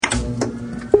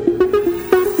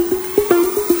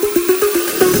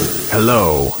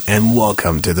Hello, and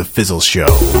welcome to The Fizzle Show.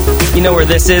 You know where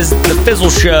this is? The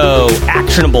Fizzle Show.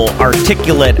 Actionable,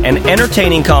 articulate, and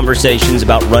entertaining conversations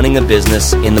about running a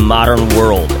business in the modern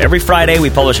world. Every Friday, we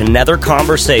publish another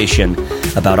conversation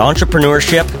about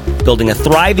entrepreneurship, building a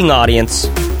thriving audience,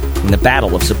 and the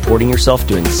battle of supporting yourself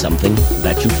doing something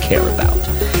that you care about.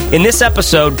 In this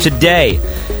episode today,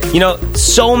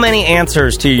 so many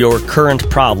answers to your current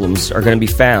problems are going to be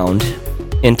found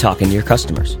in talking to your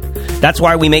customers. That's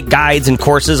why we make guides and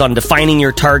courses on defining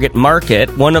your target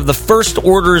market, one of the first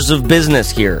orders of business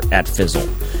here at Fizzle.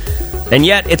 And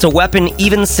yet, it's a weapon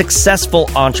even successful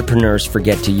entrepreneurs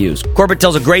forget to use. Corbett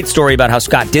tells a great story about how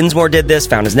Scott Dinsmore did this,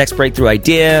 found his next breakthrough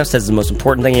idea, says the most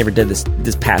important thing he ever did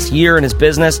this past year in his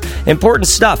business. Important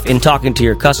stuff in talking to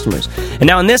your customers. And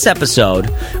now in this episode,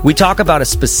 we talk about a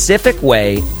specific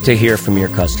way to hear from your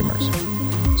customers.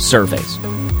 Surveys.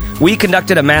 We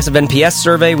conducted a massive NPS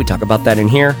survey. We talk about that in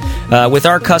here with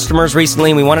our customers recently,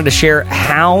 and we wanted to share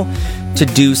how to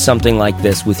do something like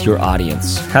this with your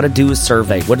audience. How to do a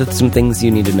survey. What are some things you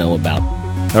need to know about?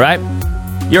 All right?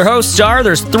 Your hosts are,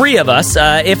 there's three of us.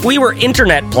 If we were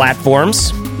internet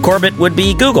platforms, Corbett would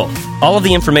be Google. All of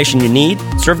the information you need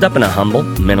served up in a humble,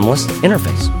 minimalist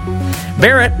interface.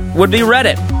 Barrett would be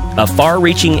Reddit, a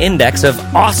far-reaching index of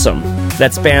awesome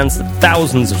that spans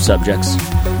thousands of subjects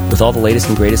with all the latest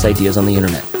and greatest ideas on the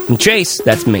internet. And Chase,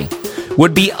 that's me,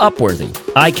 would be Upworthy,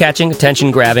 eye-catching,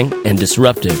 attention-grabbing, and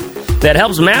disruptive. That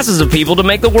helps masses of people to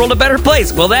make the world a better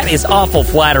place. Well, that is awful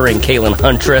flattering, Kaylin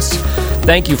Huntress.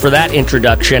 Thank you for that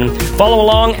introduction. Follow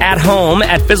along at home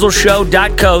at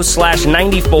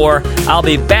fizzleshow.co/94. I'll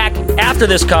be back after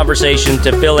this conversation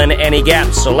to fill in any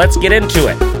gaps. So let's get into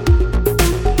it.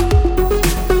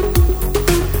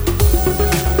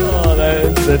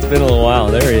 It's been a little while.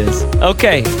 There he is.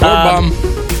 Okay.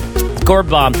 Corb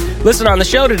Bomb. Listen, on the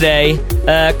show today,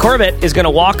 Corbett is going to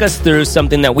walk us through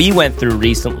something that we went through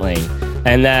recently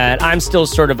and that I'm still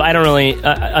I don't really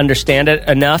understand it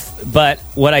enough, but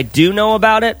what I do know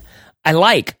about it, I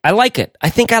like it. I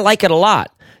think I like it a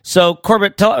lot. So,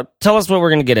 Corbett, tell us what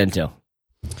we're going to get into.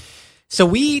 So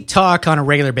we talk on a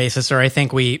regular basis, or I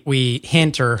think we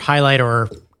hint or highlight or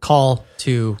call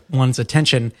to one's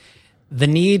attention the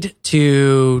need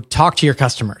to talk to your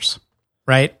customers,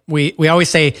 right? We always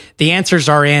say the answers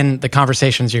are in the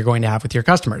conversations you're going to have with your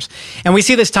customers. And we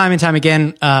see this time and time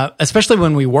again, especially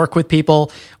when we work with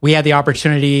people. We had the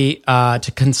opportunity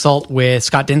to consult with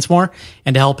Scott Dinsmore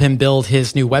and to help him build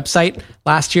his new website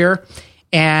last year.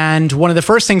 And one of the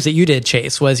first things that you did,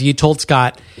 Chase, was you told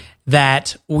Scott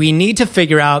that we need to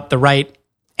figure out the right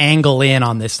angle in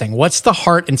on this thing. What's the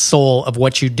heart and soul of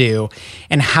what you do,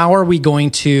 and how are we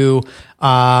going to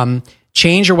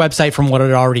change your website from what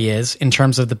it already is in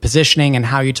terms of the positioning and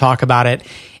how you talk about it,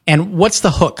 and what's the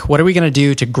hook? What are we going to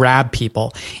do to grab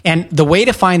people? And the way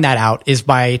to find that out is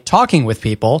by talking with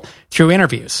people through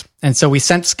interviews. And so we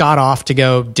sent Scott off to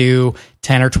go do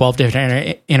 10 or 12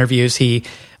 different interviews. He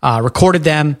recorded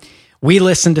them. We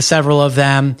listened to several of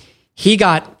them. He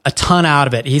got a ton out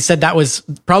of it. He said that was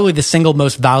probably the single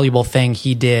most valuable thing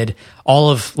he did all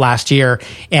of last year.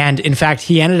 And in fact,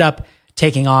 he ended up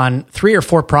taking on 3 or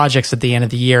 4 projects at the end of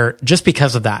the year just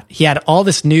because of that. He had all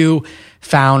this new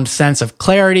found sense of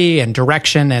clarity and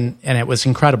direction, and it was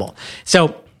incredible.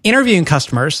 So interviewing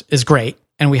customers is great,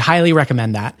 and we highly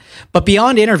recommend that. But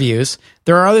beyond interviews,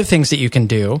 there are other things that you can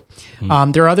do.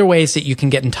 There are other ways that you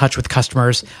can get in touch with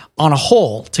customers on a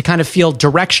whole to kind of feel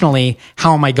directionally,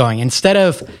 how am I going? Instead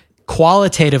of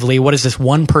qualitatively, what does this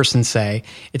one person say?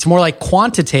 It's more like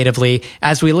quantitatively,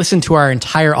 as we listen to our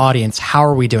entire audience, how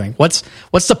are we doing? What's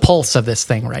the pulse of this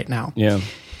thing right now? Yeah.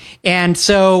 And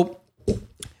so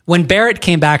when Barrett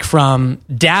came back from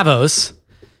Davos,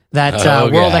 that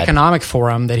World Economic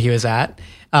Forum that he was at,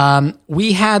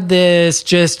 we had this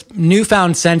just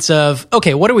newfound sense of,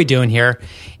 okay, what are we doing here?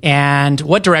 And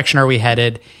what direction are we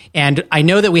headed? And I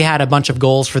know that we had a bunch of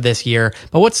goals for this year,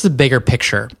 but what's the bigger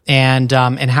picture? And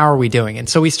how are we doing? And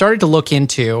so we started to look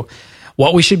into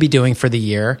what we should be doing for the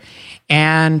year.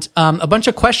 And a bunch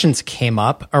of questions came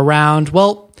up around,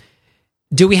 well,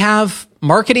 do we have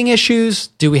marketing issues?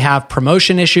 Do we have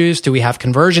promotion issues? Do we have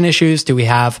conversion issues? Do we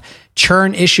have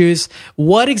churn issues?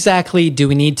 What exactly do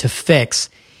we need to fix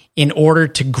in order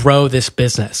to grow this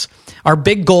business? Our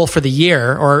big goal for the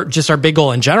year, or just our big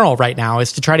goal in general right now,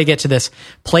 is to try to get to this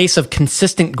place of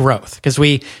consistent growth. Because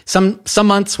some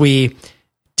months we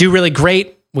do really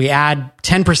great. We add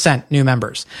 10% new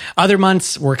members. Other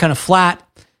months we're kind of flat.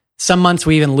 Some months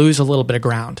we even lose a little bit of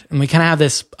ground. And we kind of have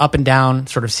this up and down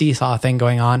sort of seesaw thing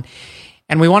going on.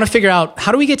 And we want to figure out,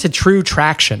 how do we get to true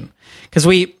traction? Because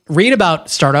we read about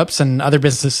startups and other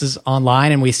businesses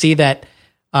online, and we see that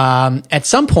at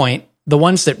some point, the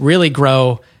ones that really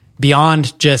grow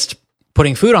beyond just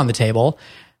putting food on the table,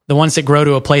 the ones that grow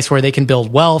to a place where they can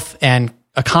build wealth and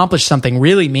accomplish something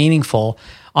really meaningful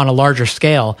on a larger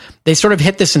scale, they sort of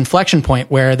hit this inflection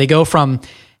point where they go from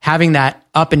having that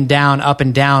up and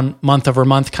down, month over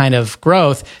month kind of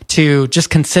growth to just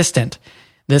consistent.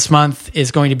 This month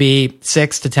is going to be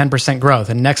 6 to 10% growth,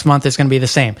 and next month is going to be the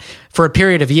same for a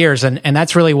period of years. And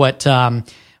that's really what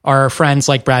our friends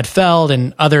like Brad Feld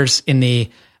and others in the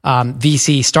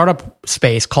VC startup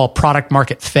space call product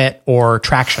market fit or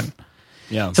traction.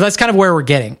 Yeah. So that's kind of where we're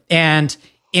getting. And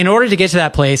in order to get to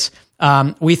that place,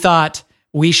 we thought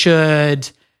we should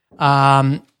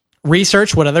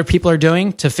research what other people are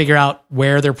doing to figure out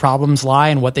where their problems lie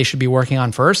and what they should be working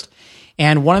on first.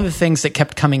 And one of the things that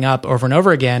kept coming up over and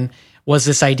over again was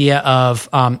this idea of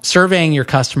surveying your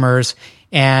customers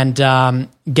and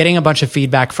getting a bunch of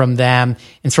feedback from them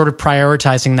and sort of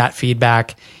prioritizing that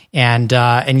feedback and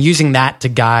using that to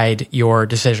guide your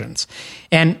decisions.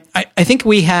 And I think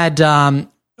we had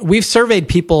we've surveyed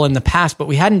people in the past, but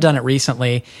we hadn't done it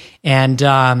recently, and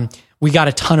we got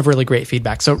a ton of really great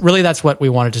feedback. So really, that's what we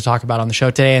wanted to talk about on the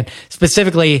show today, and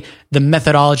specifically the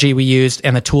methodology we used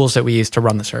and the tools that we used to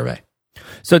run the survey.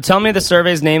 So tell me the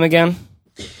survey's name again.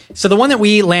 So the one that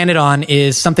we landed on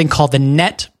is something called the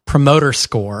Net Promoter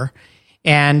Score.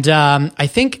 And I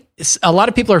think a lot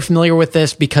of people are familiar with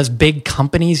this because big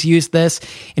companies use this.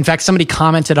 In fact, somebody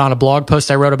commented on a blog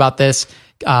post I wrote about this,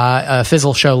 a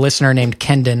Fizzle Show listener named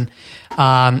Kendon.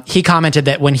 He commented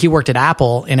that when he worked at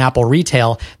Apple, in Apple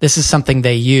retail, this is something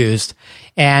they used.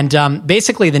 And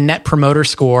basically the Net Promoter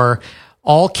Score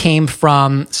all came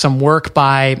from some work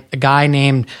by a guy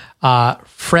named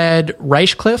Fred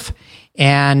Reichcliffe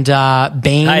and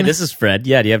Bain. Hi, this is Fred.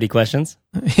 Yeah, do you have any questions?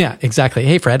 Yeah, exactly.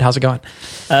 Hey, Fred, how's it going?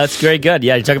 It's very good.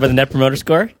 Yeah, you talking about the Net Promoter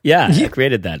Score? Yeah, I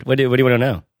created that. What do you want to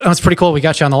know? Oh, it's pretty cool. We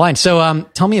got you on the line. So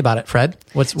tell me about it, Fred.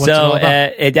 What's it all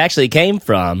about? It actually came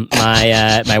from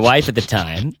my wife at the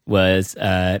time.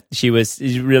 She was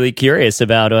really curious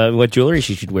about what jewelry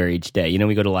she should wear each day. You know,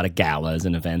 we go to a lot of galas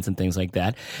and events and things like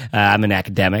that. I'm an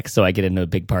academic, so I get into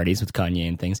big parties with Kanye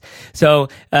and things. So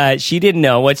she didn't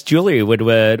know what jewelry would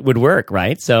work,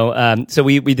 right? So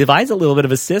we devised a little bit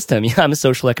of a system. Yeah, I'm a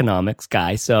social economics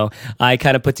guy, so I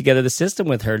kind of put together the system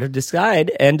with her to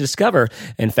decide and discover,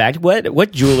 in fact,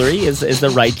 what jewelry is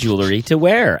the right jewelry to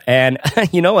wear. And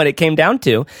you know what it came down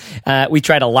to? We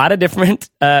tried a lot of different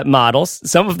models,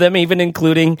 some of them even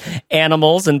including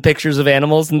animals and pictures of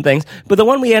animals and things. But the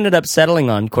one we ended up settling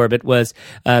on, Corbett, was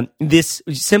this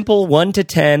simple 1 to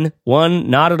 10, 1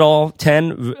 not at all,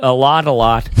 10 a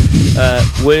lot.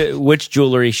 Which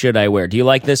jewelry should I wear? Do you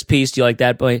like this piece? Do you like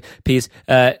that piece?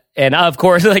 And of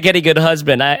course, like any good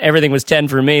husband, everything was 10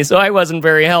 for me, so I wasn't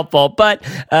very helpful. But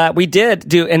we did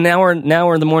do, and now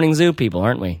we're the morning zoo people,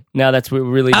 aren't we? Now that's what we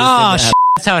really. That's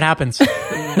how it happens.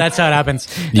 That's how it happens.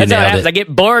 That's how it happens. I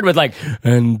get bored with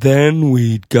and then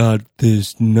we got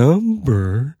this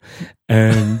number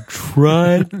and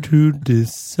tried to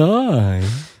decide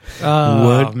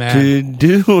what to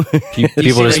do.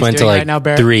 People just went to like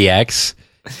 3X.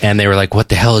 And they were like, what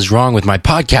the hell is wrong with my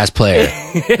podcast player?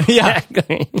 Yeah.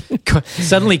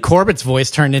 Suddenly Corbett's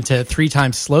voice turned into 3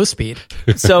 times slow speed.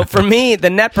 So for me, the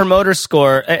Net Promoter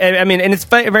Score, I mean, and it's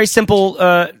a very simple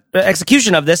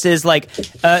execution of this is like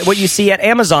what you see at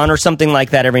Amazon or something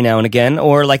like that every now and again,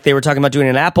 or like they were talking about doing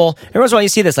at Apple. Every once in a while you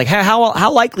see this, like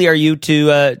how likely are you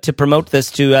to promote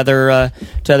this to other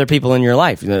people in your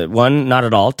life? 1, not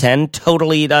at all. 10,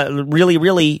 totally,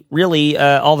 really,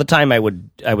 all the time I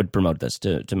would promote this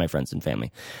to my friends and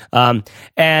family.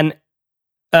 And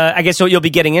I guess so you'll be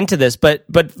getting into this, but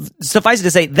suffice it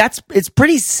to say, it's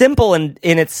pretty simple in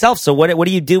itself. So what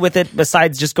do you do with it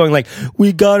besides just going like,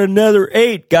 we got another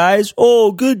 8, guys.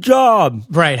 Oh, good job.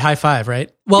 Right. High five, right?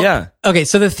 Well, yeah. Okay.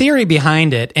 So the theory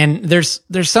behind it, and there's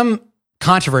some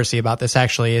controversy about this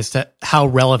actually as to how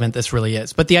relevant this really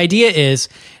is. But the idea is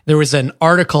there was an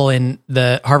article in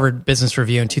the Harvard Business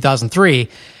Review in 2003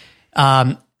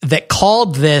 that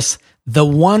called this the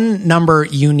one number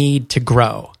you need to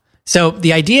grow. So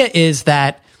the idea is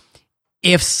that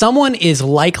if someone is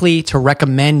likely to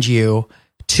recommend you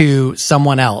to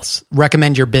someone else,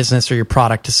 recommend your business or your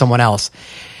product to someone else,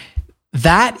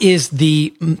 that is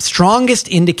the strongest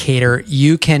indicator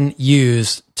you can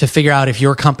use to figure out if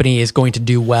your company is going to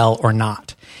do well or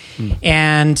not.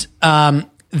 And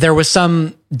there was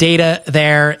some data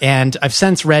there, and I've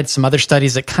since read some other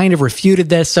studies that kind of refuted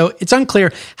this. So it's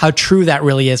unclear how true that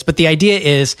really is. But the idea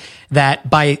is that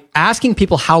by asking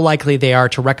people how likely they are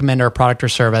to recommend our product or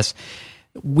service,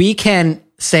 we can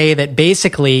say that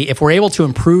basically, if we're able to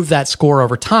improve that score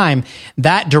over time,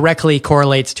 that directly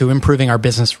correlates to improving our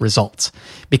business results.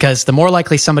 Because the more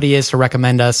likely somebody is to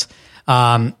recommend us,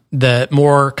 the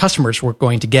more customers we're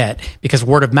going to get, because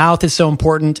word of mouth is so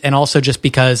important. And also just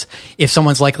because if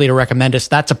someone's likely to recommend us,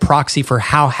 that's a proxy for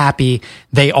how happy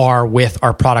they are with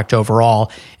our product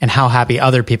overall and how happy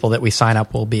other people that we sign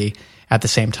up will be at the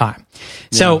same time.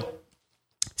 Yeah.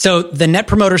 So the Net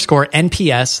Promoter Score,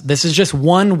 NPS, this is just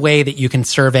one way that you can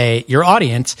survey your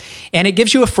audience, and it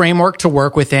gives you a framework to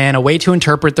work within, a way to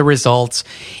interpret the results,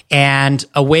 and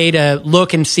a way to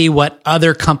look and see what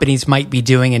other companies might be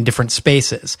doing in different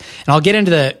spaces. And I'll get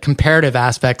into the comparative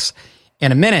aspects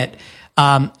in a minute,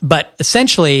 but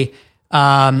essentially,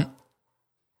 there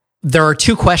are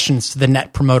two questions to the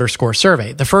Net Promoter Score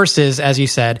survey. The first is, as you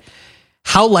said,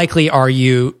 how likely are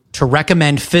you to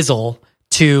recommend Fizzle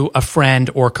to a friend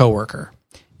or coworker,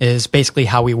 is basically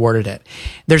how we worded it.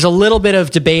 There's a little bit of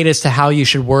debate as to how you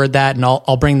should word that, and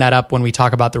I'll bring that up when we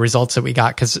talk about the results that we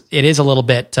got, because it is a little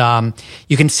bit,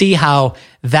 you can see how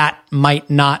that might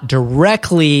not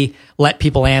directly let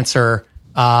people answer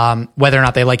whether or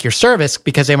not they like your service,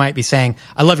 because they might be saying,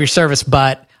 I love your service,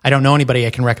 but I don't know anybody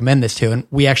I can recommend this to. And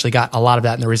we actually got a lot of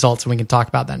that in the results, and we can talk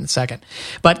about that in a second.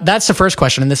 But that's the first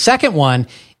question. And the second one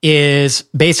is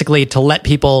basically to let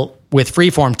people with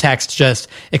freeform text just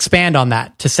expand on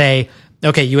that, to say,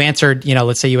 okay, you answered,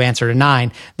 let's say you answered a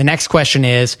 9. The next question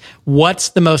is, what's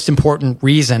the most important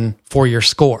reason for your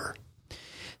score?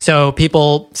 So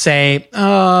people say,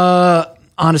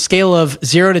 on a scale of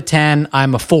 0 to 10,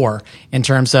 I'm a 4, in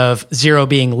terms of 0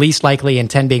 being least likely and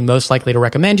 10 being most likely to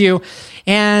recommend you.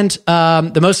 And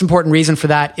the most important reason for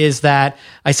that is that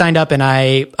I signed up and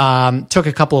I took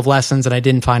a couple of lessons and I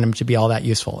didn't find them to be all that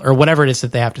useful, or whatever it is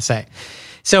that they have to say.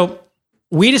 So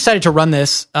we decided to run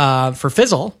this for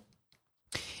Fizzle,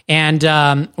 and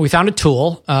we found a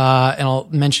tool, and I'll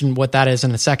mention what that is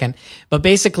in a second. But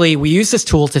basically, we used this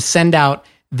tool to send out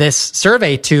this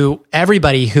survey to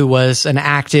everybody who was an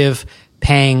active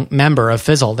paying member of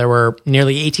Fizzle. There were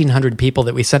nearly 1,800 people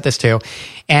that we sent this to,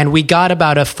 and we got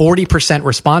about a 40%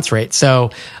 response rate.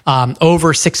 So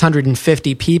over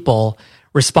 650 people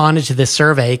responded to this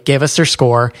survey, gave us their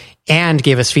score, and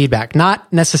gave us feedback.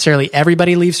 Not necessarily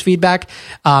everybody leaves feedback,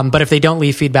 but if they don't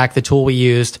leave feedback, the tool we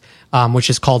used, which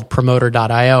is called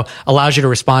Promoter.io, allows you to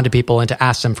respond to people and to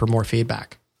ask them for more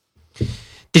feedback.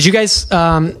 Did you guys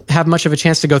have much of a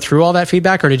chance to go through all that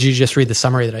feedback, or did you just read the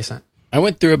summary that I sent? I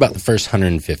went through about the first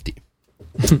 150.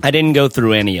 I didn't go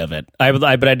through any of it, but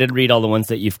I did read all the ones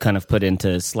that you've kind of put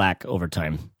into Slack over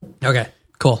time. Okay,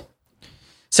 cool.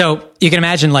 So you can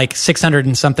imagine like 600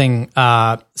 and something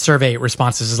survey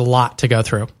responses is a lot to go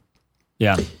through.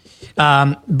 Yeah.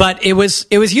 But it was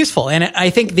useful. And I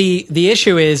think the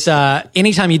issue is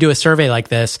anytime you do a survey like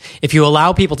this, if you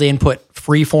allow people to input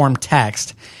free-form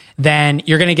text, then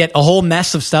you're going to get a whole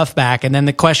mess of stuff back. And then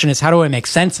the question is, how do I make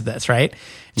sense of this, right?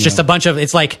 It's just a bunch of,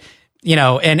 it's like,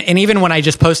 and even when I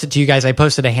just posted to you guys, I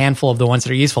posted a handful of the ones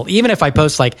that are useful. Even if I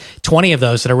post like 20 of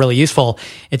those that are really useful,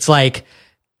 it's like,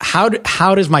 how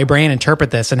does my brain interpret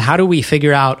this, and how do we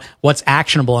figure out what's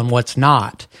actionable and what's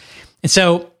not? And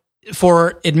so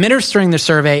for administering the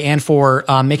survey and for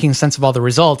making sense of all the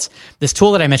results, this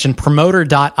tool that I mentioned,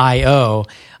 Promoter.io,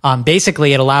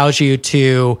 basically it allows you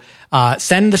to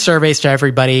send the surveys to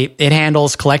everybody. It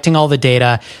handles collecting all the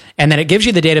data, and then it gives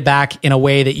you the data back in a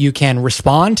way that you can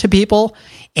respond to people,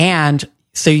 and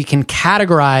so you can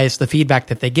categorize the feedback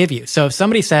that they give you. So if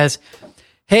somebody says,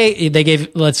 hey,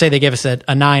 let's say they give us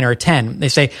a 9 or a 10. They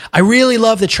say, I really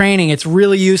love the training. It's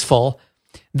really useful.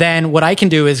 Then what I can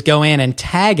do is go in and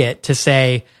tag it to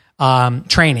say,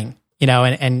 training,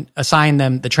 and assign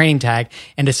them the training tag,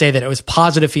 and to say that it was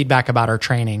positive feedback about our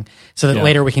training, so that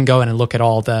later we can go in and look at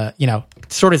all the,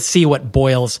 sort of see what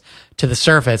boils to the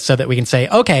surface, so that we can say,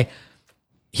 okay,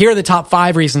 here are the top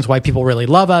 5 reasons why people really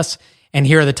love us, and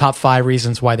here are the top 5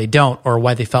 reasons why they don't, or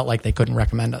why they felt like they couldn't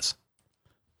recommend us.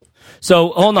 So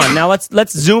hold on. Now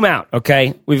let's zoom out.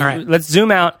 Okay, right. Let's zoom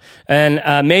out,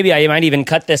 and maybe I might even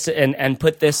cut this and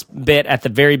put this bit at the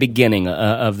very beginning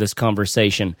of this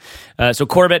conversation. So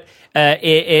Corbett, at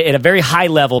a very high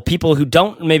level, people who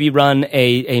don't maybe run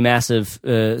a massive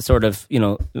sort of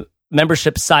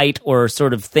membership site or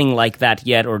sort of thing like that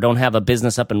yet, or don't have a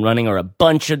business up and running, or a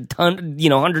bunch of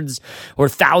hundreds or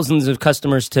thousands of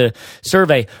customers to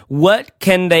survey,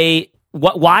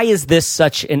 why is this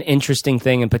such an interesting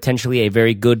thing and potentially a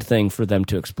very good thing for them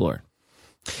to explore?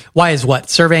 Why is what?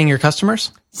 Surveying your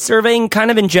customers? Surveying kind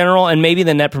of in general, and maybe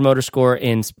the Net Promoter Score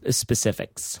in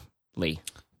specifically.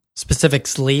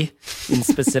 Specifically? In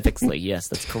specifically, yes,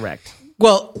 that's correct.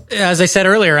 Well, as I said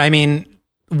earlier, I mean,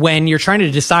 when you're trying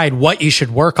to decide what you should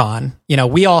work on,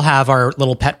 we all have our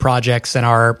little pet projects and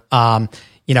our,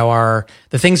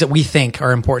 the things that we think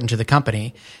are important to the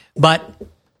company, but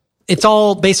it's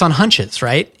all based on hunches,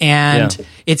 right? And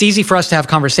it's easy for us to have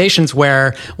conversations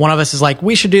where one of us is like,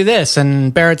 we should do this.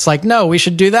 And Barrett's like, no, we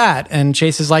should do that. And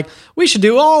Chase is like, we should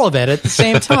do all of it at the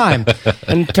same time.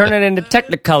 And turn it into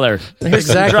Technicolor. Here's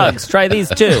some drugs. Try these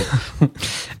too.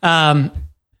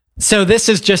 So this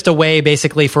is just a way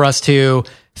basically for us to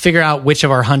figure out which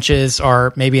of our hunches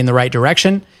are maybe in the right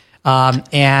direction.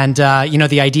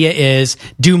 The idea is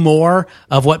do more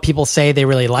of what people say they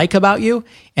really like about you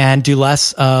and do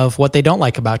less of what they don't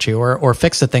like about you, or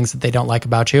fix the things that they don't like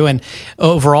about you. And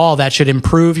overall, that should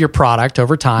improve your product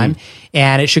over time.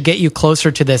 And it should get you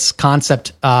closer to this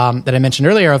concept, that I mentioned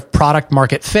earlier of product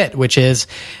market fit, which is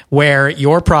where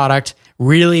your product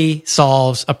really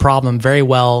solves a problem very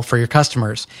well for your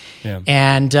customers. Yeah.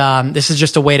 And, this is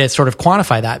just a way to sort of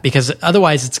quantify that, because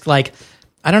otherwise it's like,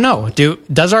 I don't know.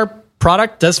 Does our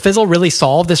product, does Fizzle really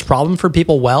solve this problem for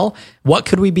people well? What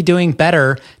could we be doing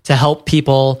better to help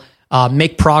people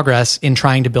make progress in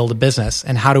trying to build a business?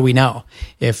 And how do we know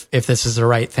if this is the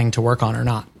right thing to work on or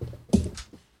not?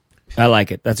 I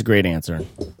like it. That's a great answer.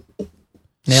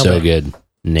 Nailed it. Good.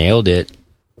 Nailed it.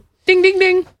 Ding, ding,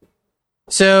 ding.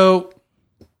 So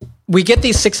we get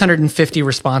these 650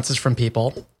 responses from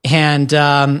people, and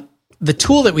the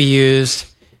tool that we used,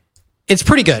 it's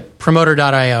pretty good,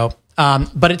 Promoter.io,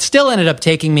 but it still ended up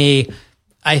taking me,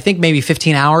 I think, maybe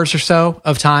 15 hours or so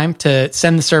of time to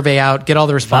send the survey out, get all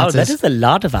the responses. Wow, that is a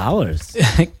lot of hours.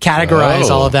 Categorize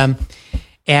all of them.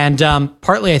 And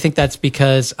partly I think that's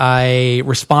because I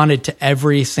responded to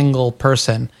every single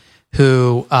person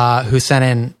who sent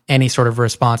in any sort of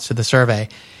response to the survey.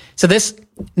 So this,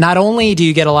 not only do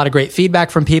you get a lot of great feedback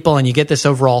from people and you get this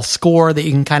overall score that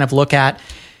you can kind of look at,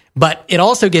 but it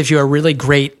also gives you a really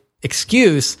great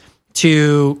excuse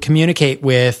to communicate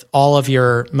with all of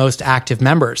your most active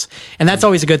members. And that's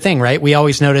always a good thing, right? We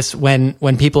always notice when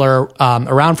people are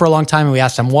around for a long time and we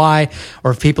ask them why,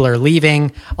 or if people are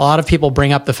leaving, a lot of people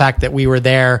bring up the fact that we were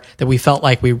there, that we felt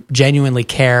like we genuinely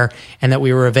care, and that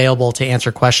we were available to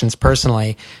answer questions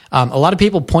personally. A lot of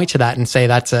people point to that and say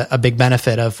that's a big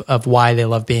benefit of why they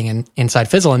love being inside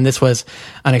Fizzle. And this was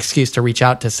an excuse to reach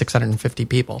out to 650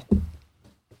 people.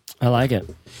 I like it.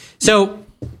 So,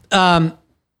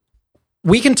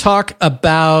 we can talk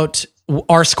about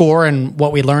our score and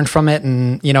what we learned from it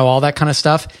and, all that kind of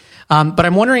stuff. But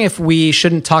I'm wondering if we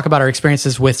shouldn't talk about our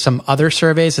experiences with some other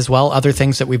surveys as well, other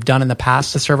things that we've done in the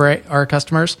past to survey our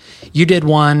customers. You did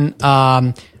one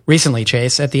recently,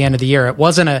 Chase, at the end of the year. It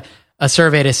wasn't a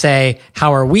survey to say,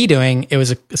 how are we doing? It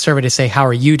was a survey to say, how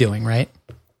are you doing, right?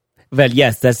 Well,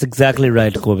 yes, that's exactly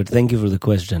right, Corbett. Thank you for the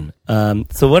question.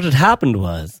 So what had happened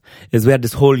is we had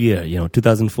this whole year,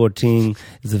 2014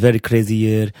 is a very crazy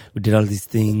year. We did all these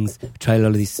things, tried all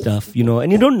of these stuff,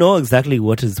 and you don't know exactly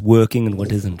what is working and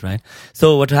what isn't, right?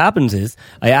 So what happens is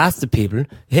I asked the people,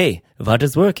 hey, what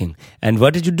is working? And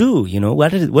what did you do?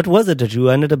 What was it that you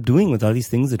ended up doing with all these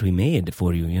things that we made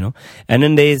for you, And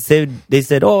then they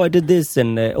said, oh, I did this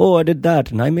and, oh, I did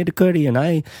that and I made a curry and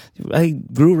I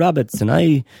grew rabbits and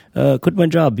I, quit my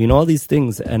job, all these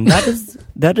things. And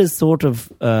that is sort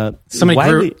of,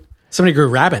 somebody grew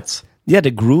rabbits. Yeah,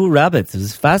 they grew rabbits. It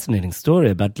was a fascinating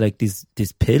story about like these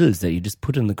pills that you just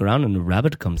put in the ground and a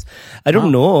rabbit comes. I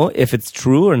don't know if it's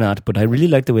true or not, but I really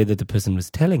like the way that the person was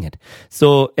telling it.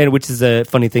 So, and which is a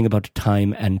funny thing about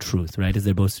time and truth, right? Is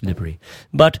they're both slippery.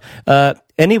 But,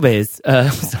 anyways,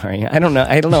 sorry, I don't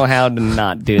know how to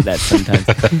not do that sometimes.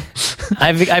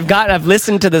 I've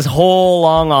listened to this whole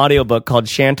long audiobook called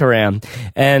Shantaram,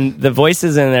 and the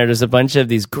voices in there's a bunch of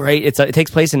these great, it takes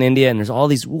place in India and there's all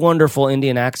these wonderful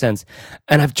Indian accents,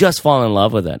 and I've just fallen in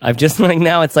love with it. I've just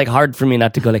now it's like hard for me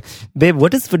not to go like, babe,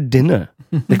 what is for dinner?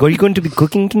 Like, are you going to be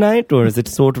cooking tonight, or is it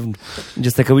sort of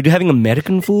just like, are we having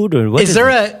American food, or what? Is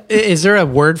there a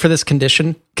word for this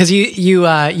condition? Because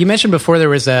you mentioned before there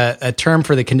was a term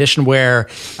for the condition where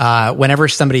whenever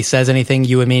somebody says anything,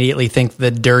 you immediately think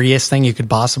the dirtiest thing you could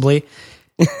possibly.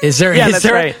 Is there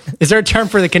is there a term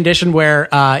for the condition where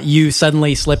you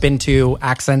suddenly slip into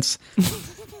accents?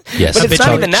 Yes, but it's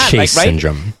not even that, Chase right?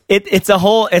 syndrome. It's a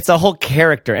whole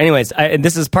character. Anyways,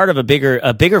 this is part of a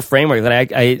bigger framework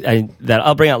that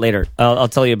I'll bring out later. I'll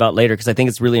tell you about later because I think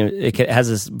it has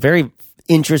this very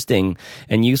interesting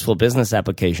and useful business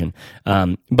application.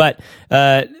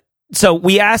 So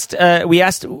we asked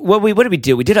what did we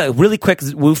do? We did a really quick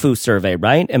Wufoo survey,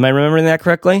 right? Am I remembering that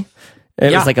correctly?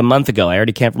 It was like a month ago. I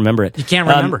already can't remember it. You can't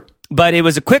remember. But it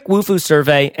was a quick Wufoo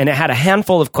survey, and it had a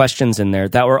handful of questions in there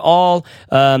that were all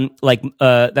like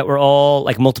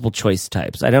multiple choice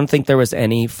types. I don't think there was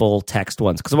any full text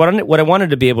ones, because what I wanted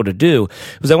to be able to do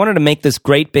was I wanted to make this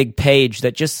great big page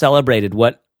that just celebrated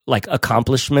what like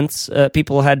accomplishments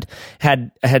people had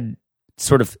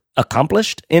sort of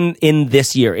accomplished in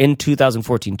this year, in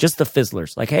 2014, just the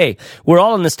Fizzlers. Like, hey, we're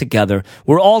all in this together.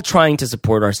 We're all trying to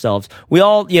support ourselves. We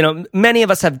all, many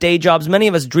of us have day jobs. Many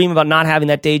of us dream about not having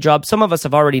that day job. Some of us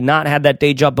have already not had that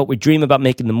day job, but we dream about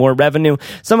making the more revenue.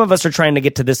 Some of us are trying to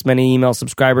get to this many email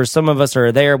subscribers. Some of us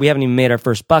are there. We haven't even made our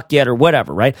first buck yet, or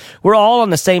whatever, right? We're all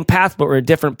on the same path, but we're at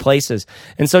different places.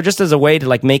 And so just as a way to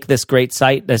like make this great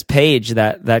site, this page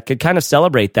that could kind of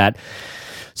celebrate that,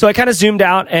 so I kind of zoomed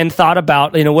out and thought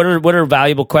about, what are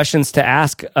valuable questions to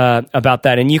ask about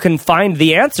that. And you can find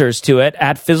the answers to it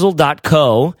at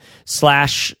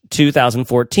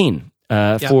fizzle.co/2014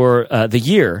 for the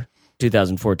year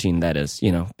 2014, that is,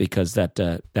 because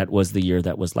that was the year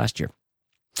that was last year.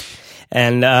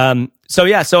 And so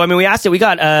I mean, we asked it. We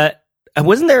got there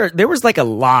was like a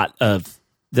lot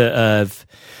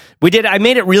I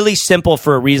made it really simple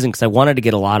for a reason, because I wanted to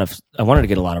get a lot of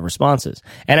responses,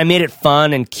 and I made it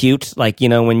fun and cute. Like,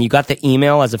 when you got the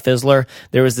email as a Fizzler,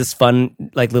 there was this fun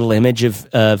like little image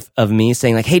of me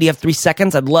saying like, "Hey, do you have 3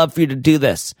 seconds? I'd love for you to do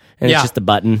this." And it's just a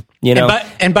button,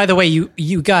 And by the way,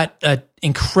 you got an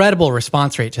incredible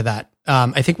response rate to that.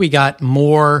 I think we got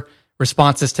more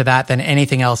responses to that than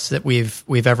anything else that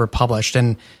we've ever published.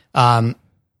 And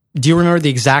do you remember the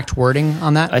exact wording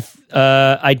on that?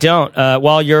 I don't.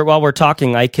 While we're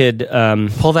talking, I could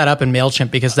pull that up in MailChimp,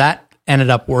 because that ended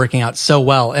up working out so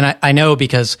well. And I know,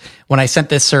 because when I sent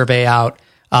this survey out,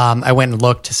 I went and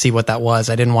looked to see what that was.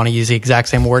 I didn't want to use the exact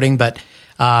same wording, but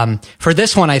for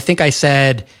this one, I think I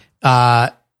said,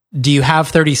 do you have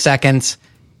 30 seconds?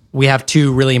 We have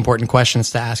 2 really important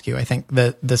questions to ask you. I think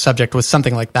the subject was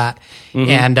something like that. Mm-hmm.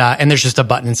 And there's just a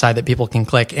button inside that people can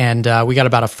click. And we got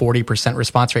about a 40%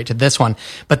 response rate to this one.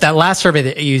 But that last survey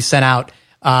that you sent out,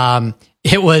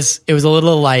 it was a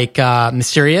little like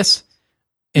mysterious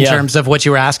in terms of what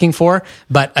you were asking for.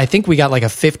 But I think we got like a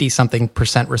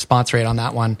 50-something% response rate on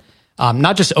that one.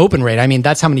 Not just open rate. I mean,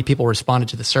 that's how many people responded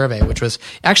to the survey, which was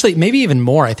actually maybe even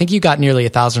more. I think you got nearly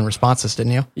 1,000 responses,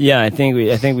 didn't you? Yeah, I think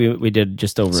we did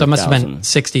just over. So it must have been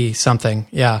 60 something.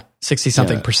 Yeah, 60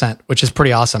 something percent, which is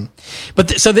pretty awesome.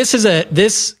 But so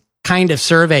this kind of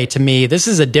survey, to me, this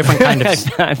is a different kind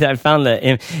of. I found that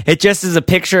it just is a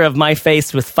picture of my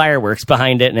face with fireworks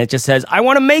behind it, and it just says, "I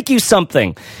want to make you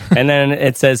something," and then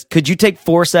it says, "Could you take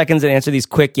 4 seconds and answer these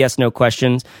quick yes/no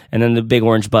questions?" And then the big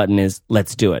orange button is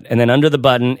 "Let's do it." And then under the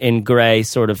button in gray,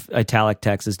 sort of italic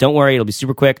text is, "Don't worry, it'll be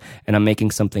super quick, and I'm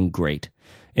making something great,"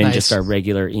 in just our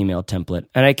regular email template.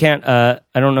 And I can't. I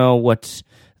don't know what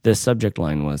the subject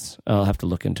line was. I'll have to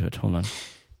look into it. Hold on.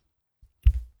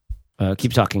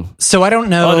 Keep talking. So I don't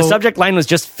know. Oh, the subject line was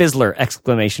just Fizzler! !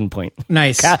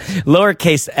 Nice.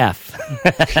 Lowercase f.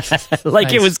 Like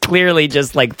nice. It was clearly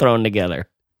just like thrown together.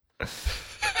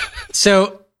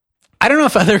 So I don't know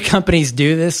if other companies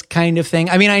do this kind of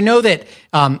thing. I mean, I know that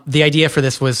the idea for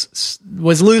this was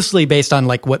loosely based on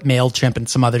like what MailChimp and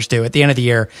some others do. At the end of the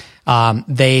year,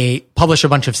 they publish a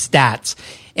bunch of stats.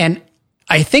 And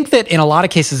I think that in a lot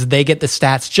of cases, they get the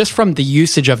stats just from the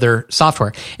usage of their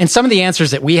software. And some of the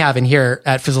answers that we have in here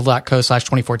at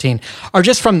fizzle.co/2014 are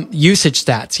just from usage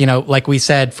stats. Like we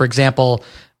said, for example,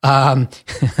 I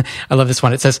love this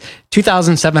one. It says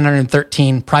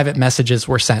 2,713 private messages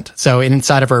were sent. So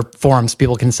inside of our forums,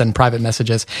 people can send private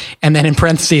messages. And then in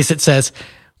parentheses, it says,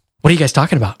 "What are you guys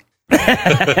talking about?"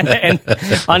 And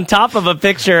on top of a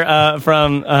picture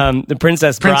from the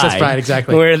Princess Bride,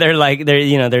 exactly, where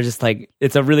they're just like,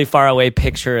 it's a really far away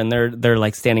picture, and they're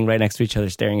like standing right next to each other,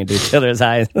 staring into each other's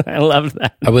eyes. I love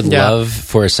that. I would love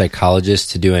for a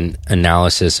psychologist to do an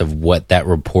analysis of what that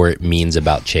report means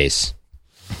about Chase.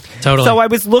 Totally. So I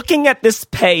was looking at this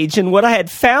page, and what I had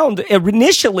found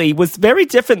initially was very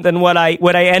different than what I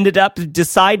ended up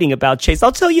deciding about Chase.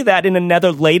 I'll tell you that in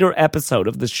another later episode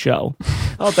of the show.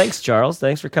 Oh, thanks, Charles.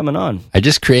 Thanks for coming on. I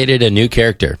just created a new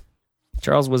character.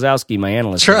 Charles Wazowski, my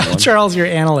analyst. Charles, your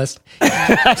analyst.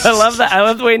 I love that. I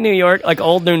love the way New York, like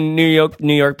old New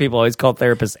York people always call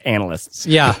therapists analysts.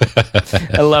 Yeah.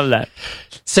 I love that.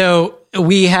 So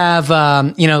we have,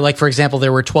 like, for example,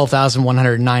 there were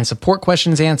 12,109 support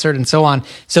questions answered and so on.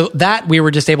 So that we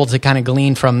were just able to kind of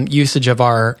glean from usage of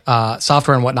our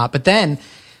software and whatnot. But then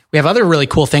we have other really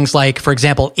cool things like, for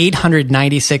example,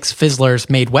 896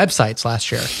 Fizzlers made websites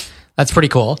last year. That's pretty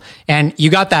cool. And you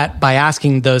got that by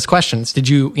asking those questions.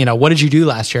 What did you do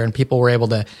last year? And people were able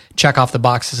to check off the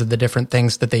boxes of the different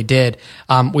things that they did.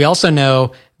 We also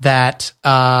know that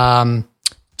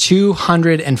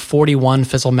 241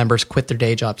 Fizzle members quit their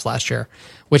day jobs last year,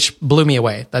 which blew me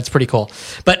away. That's pretty cool.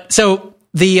 But so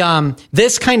the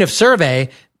this kind of survey,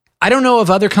 I don't know of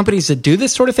other companies that do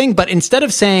this sort of thing, but instead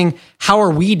of saying, how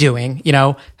are we doing? You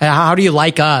know, how do you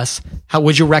like us? How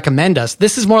would you recommend us?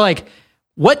 This is more like,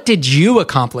 what did you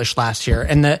accomplish last year?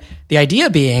 And the idea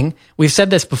being, we've said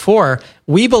this before,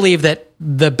 we believe that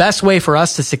the best way for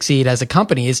us to succeed as a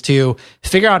company is to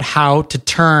figure out how to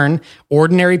turn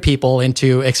ordinary people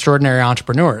into extraordinary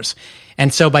entrepreneurs.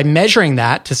 And so by measuring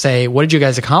that to say, what did you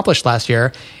guys accomplish last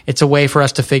year? It's a way for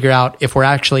us to figure out if we're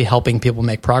actually helping people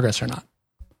make progress or not.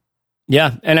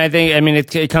 Yeah, and I mean,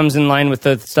 it comes in line with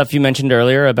the stuff you mentioned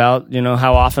earlier about, you know,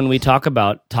 how often we talk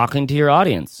about talking to your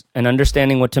audience and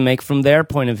understanding what to make from their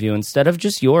point of view instead of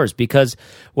just yours. Because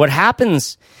what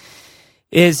happens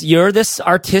is you're this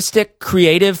artistic,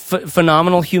 creative,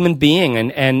 phenomenal human being,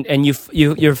 and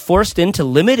you're forced into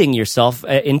limiting yourself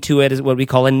into it as what we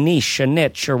call a niche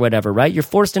or whatever, right? You're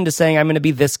forced into saying, I'm going to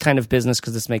be this kind of business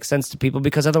because this makes sense to people,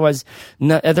 because otherwise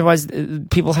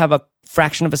people have a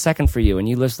fraction of a second for you, and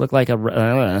you just look like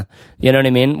a, you know what I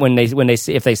mean? When they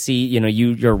see, if they see, you know,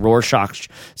 your Rorschach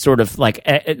sort of like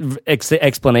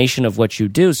explanation of what you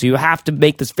do. So you have to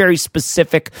make this very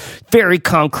specific, very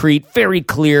concrete, very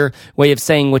clear way of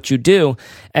saying what you do,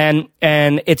 and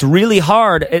it's really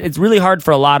hard. It's really hard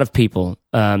for a lot of people.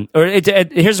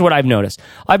 Here's what I've noticed.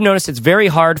 I've noticed it's very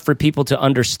hard for people to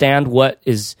understand how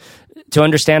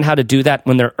to do that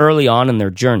when they're early on in their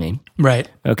journey. Right.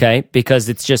 Okay. Because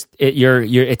it's just,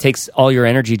 it takes all your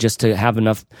energy just to have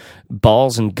enough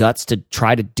balls and guts to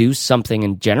try to do something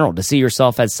in general, to see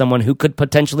yourself as someone who could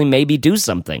potentially maybe do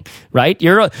something, right?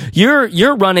 You're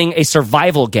running a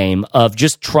survival game of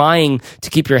just trying to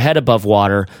keep your head above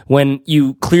water when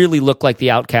you clearly look like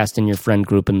the outcast in your friend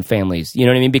group and families. You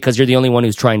know what I mean? Because you're the only one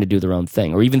who's trying to do their own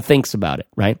thing or even thinks about it,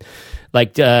 right?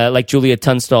 Like Julia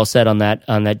Tunstall said on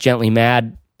that Gently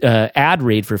Mad ad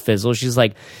read for Fizzle, she's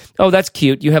like, "Oh, that's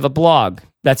cute. You have a blog."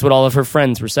 That's what all of her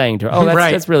friends were saying to her. "Oh,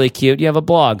 that's really cute. You have a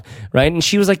blog," right? And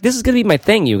she was like, "This is going to be my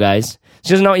thing, you guys." She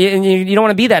doesn't know, you don't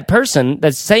want to be that person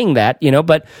that's saying that, you know,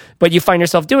 but you find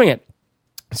yourself doing it.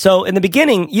 So in the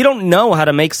beginning, you don't know how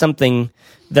to make something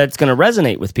that's going to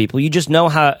resonate with people. You just know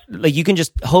how, like, you can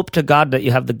just hope to God that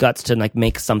you have the guts to like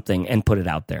make something and put it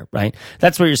out there, right?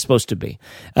 That's where you're supposed to be.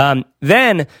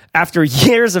 Then after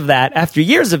years of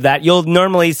that, you'll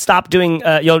normally stop doing,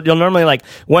 you'll normally, like,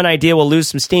 one idea will lose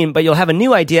some steam, but you'll have a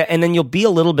new idea, and then you'll be a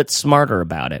little bit smarter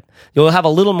about it. You'll have a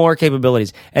little more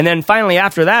capabilities. And then finally,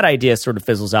 after that idea sort of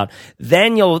fizzles out,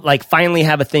 then you'll like finally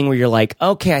have a thing where you're like,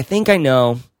 okay, I think I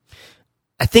know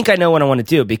what I want to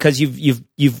do, because you've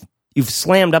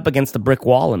slammed up against the brick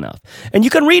wall enough. And you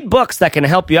can read books that can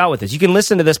help you out with this. You can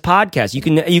listen to this podcast.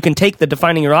 You can take the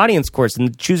Defining Your Audience course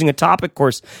and Choosing a Topic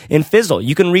course in Fizzle.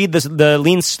 You can read the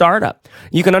Lean Startup.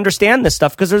 You can understand this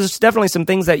stuff, because there's definitely some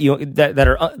things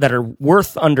that are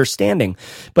worth understanding.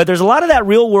 But there's a lot of that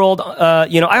real world.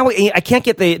 I can't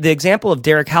get the example of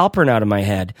Derek Halpern out of my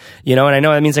head. You know, and I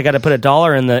know that means I got to put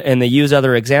 $1 in the use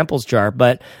other examples jar.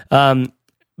 But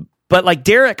like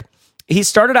Derek, he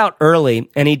started out early,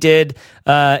 and he did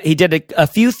a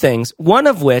few things, one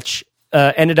of which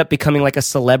ended up becoming like a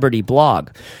celebrity blog,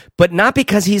 but not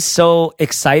because he's so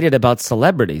excited about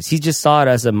celebrities. He just saw it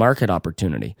as a market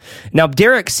opportunity. Now,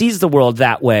 Derek sees the world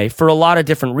that way for a lot of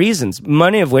different reasons,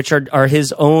 many of which are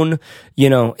his own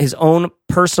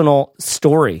personal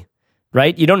story.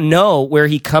 Right? You don't know where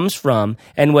he comes from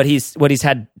and what he's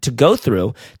had to go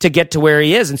through to get to where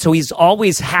he is. And so he's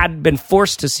always been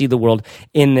forced to see the world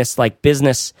in this like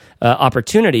business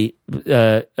opportunity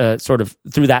sort of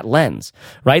through that lens.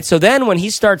 Right? So then when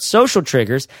he starts Social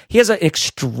Triggers, he has an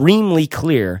extremely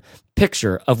clear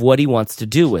picture of what he wants to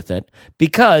do with it,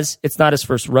 because it's not his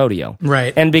first rodeo.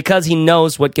 Right. And because he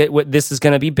knows what this is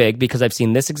going to be big, because I've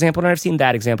seen this example and I've seen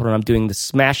that example, and I'm doing the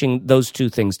smashing those two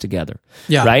things together.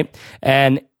 Yeah. Right.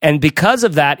 And because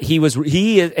of that, he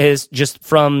is just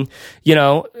from, you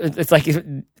know, it's like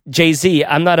Jay-Z,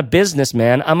 I'm not a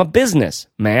businessman, I'm a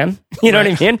businessman. You know what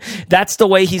I mean? That's the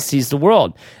way he sees the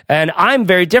world. And I'm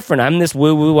very different. I'm this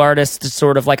woo-woo artist,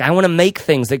 sort of like, I want to make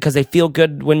things because they feel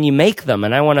good when you make them,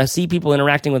 and I want to see people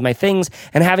interacting with my things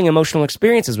and having emotional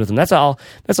experiences with them. That's all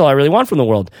I really want from the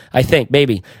world, I think,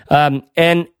 maybe.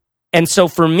 And so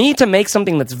for me to make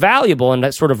something that's valuable and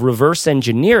that sort of reverse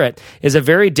engineer it is a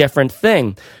very different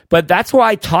thing. But that's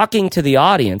why talking to the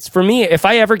audience, for me, if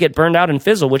I ever get burned out and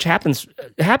fizzle, which happens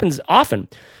often,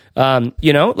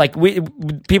 you know, like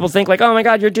people think like, oh my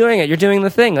God, you're doing the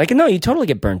thing. Like, no, you totally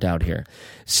get burnt out here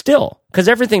still, because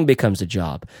everything becomes a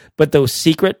job. But the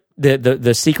secret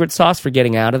sauce for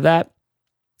getting out of that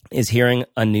is hearing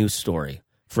a news story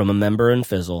from a member in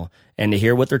Fizzle and to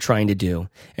hear what they're trying to do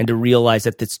and to realize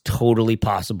that it's totally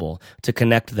possible to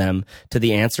connect them to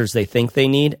the answers they think they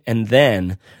need and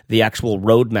then the actual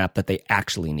roadmap that they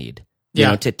actually need. You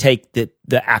know, to take the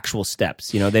actual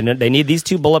steps. You know, they need these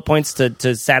 2 bullet points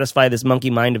to satisfy this monkey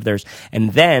mind of theirs.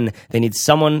 And then they need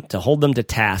someone to hold them to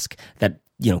task that,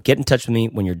 you know, get in touch with me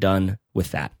when you're done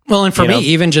with that. Well, and for me,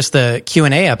 even just the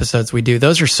Q&A episodes we do,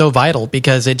 those are so vital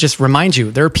because it just reminds you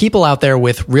there are people out there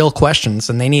with real questions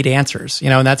and they need answers, you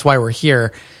know, and that's why we're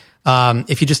here.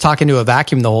 If you just talk into a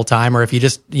vacuum the whole time, or if you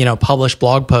just, you know, publish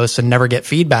blog posts and never get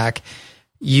feedback,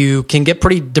 you can get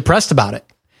pretty depressed about it.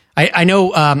 I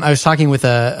know I was talking with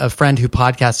a friend who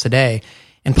podcasts today,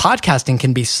 and podcasting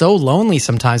can be so lonely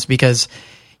sometimes because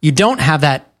you don't have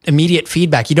that immediate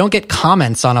feedback. You don't get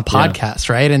comments on a podcast,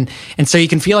 right? And so you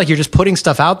can feel like you're just putting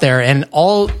stuff out there, and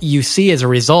all you see as a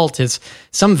result is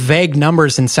some vague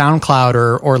numbers in SoundCloud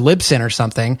or Libsyn or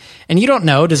something, and you don't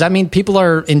know, does that mean people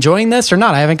are enjoying this or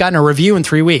not? I haven't gotten a review in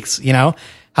 3 weeks, you know?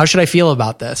 How should I feel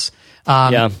about this?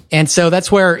 And so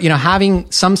that's where, you know, having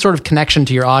some sort of connection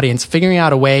to your audience, figuring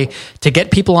out a way to get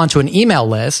people onto an email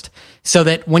list so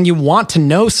that when you want to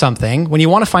know something, when you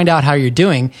want to find out how you're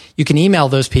doing, you can email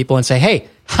those people and say, hey,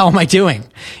 how am I doing?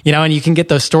 You know, and you can get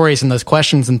those stories and those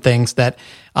questions and things that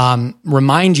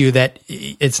remind you that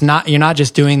you're not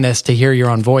just doing this to hear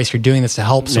your own voice, you're doing this to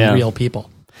help some real people.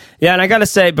 Yeah, and I got to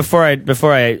say, before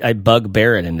I bug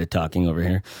Barrett into talking over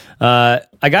here,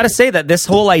 I got to say that this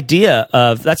whole idea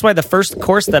of, that's why the first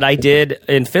course that I did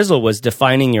in Fizzle was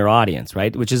defining your audience,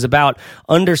 right? Which is about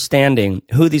understanding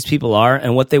who these people are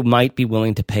and what they might be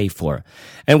willing to pay for.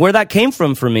 And where that came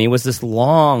from for me was this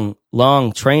long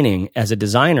training as a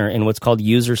designer in what's called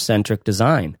user-centric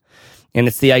design. And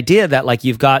it's the idea that, like,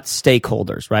 you've got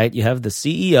stakeholders, right? You have the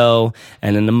CEO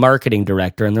and then the marketing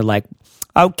director, and they're like,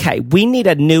 okay, we need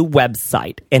a new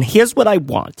website, and here's what I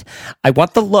want. I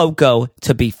want the logo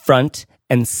to be front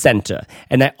and center,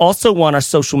 and I also want our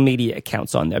social media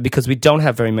accounts on there because we don't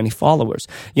have very many followers,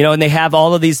 you know, and they have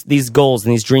all of these goals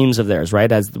and these dreams of theirs,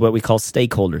 right, as what we call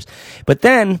stakeholders. But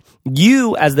then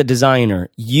you, as the designer,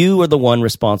 you are the one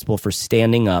responsible for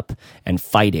standing up and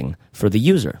fighting for the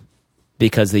user.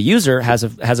 Because the user has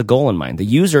a goal in mind. The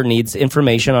user needs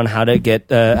information on how to get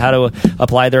how to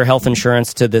apply their health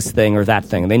insurance to this thing or that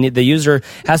thing. The user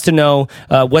has to know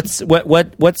what's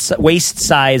waist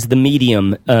size the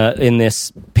medium in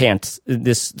this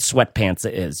sweatpants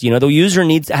is. You know, the user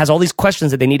has all these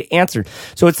questions that they need answered.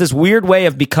 So it's this weird way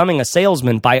of becoming a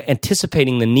salesman by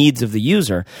anticipating the needs of the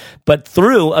user, but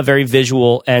through a very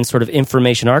visual and sort of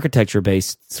information architecture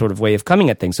based sort of way of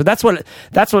coming at things. So that's what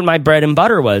my bread and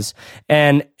butter was.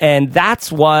 And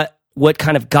that's what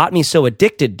kind of got me so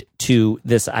addicted to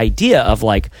this idea of,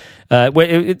 like,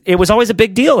 it was always a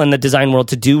big deal in the design world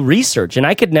to do research, and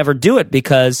I could never do it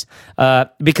because I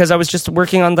was just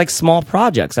working on, like, small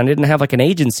projects. I didn't have, like, an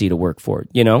agency to work for,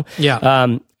 you know? Yeah.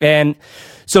 And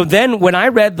so then when I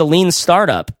read The Lean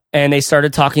Startup, and they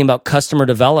started talking about customer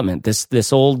development,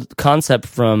 this old concept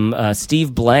from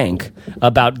Steve Blank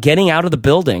about getting out of the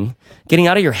building, getting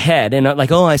out of your head, and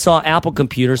like, oh, I saw Apple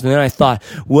computers, and then I thought,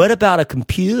 what about a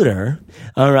computer?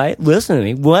 All right, listen to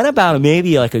me. What about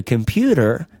maybe like a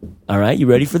computer? All right, you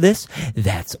ready for this?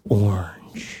 That's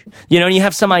orange. You know, and you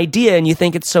have some idea, and you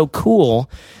think it's so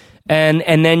cool, and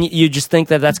then you just think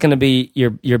that that's going to be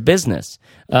your business.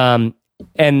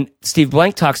 And Steve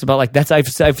Blank talks about, like, that's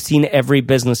I've seen every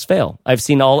business fail. I've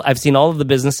seen all of the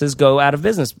businesses go out of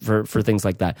business for things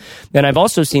like that. And I've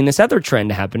also seen this other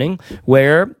trend happening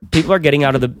where people are getting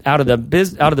out of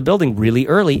the building really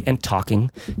early and talking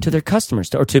to their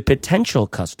customers or to potential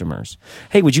customers.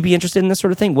 Hey, would you be interested in this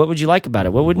sort of thing? What would you like about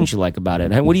it? What wouldn't you like about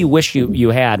it? What do you wish you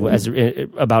had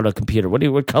about a computer?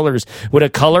 What colors? Would a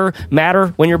color matter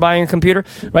when you're buying a computer?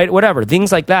 Right? Whatever,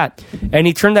 things like that. And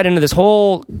he turned that into this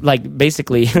whole, like,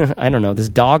 basically, I don't know, this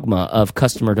dogma of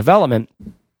customer development,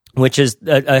 which is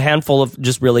a handful of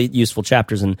just really useful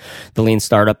chapters in The Lean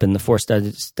Startup and the 4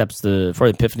 steps, the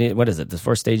epiphany. What is it? The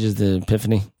 4 stages, the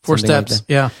epiphany? 4 steps. Like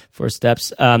yeah. 4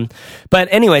 steps. But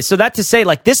anyway, so that to say,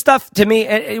 like, this stuff to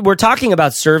me, we're talking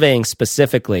about surveying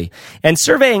specifically. And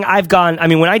surveying,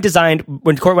 when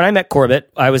I met Corbett,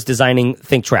 I was designing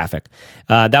Think Traffic.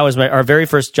 That was our very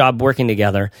first job working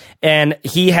together. And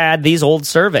he had these old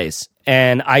surveys,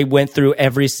 and I went through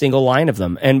every single line of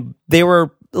them, and they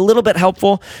were a little bit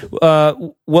helpful.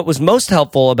 What was most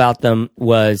helpful about them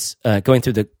was going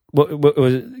through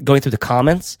the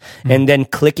comments and then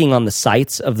clicking on the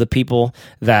sites of the people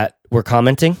that were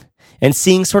commenting and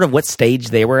seeing sort of what stage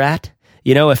they were at.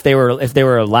 if they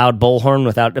were a loud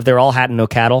bullhorn if they were all hat and no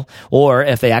cattle, or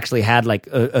if they actually had like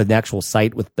an actual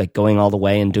site with like going all the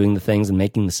way and doing the things and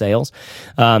making the sales.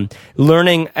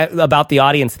 Learning about the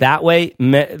audience that way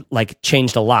like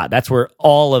changed a lot. That's where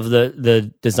all of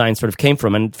the design sort of came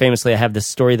from. And famously, I have this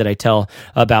story that I tell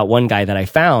about one guy that I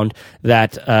found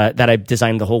that I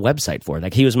designed the whole website for.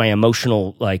 Like he was my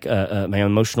emotional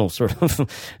sort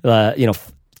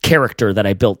of character that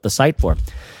I built the site for.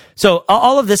 So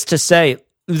all of this to say,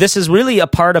 this is really a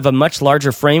part of a much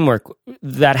larger framework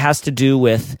that has to do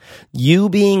with you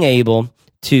being able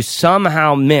to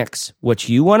somehow mix what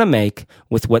you want to make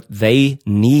with what they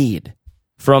need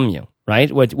from you,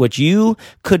 right? What you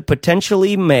could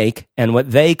potentially make and what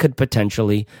they could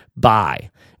potentially buy,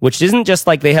 which isn't just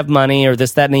like they have money or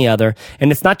this, that, and the other.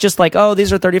 And it's not just like, oh,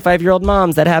 these are 35-year-old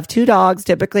moms that have 2 dogs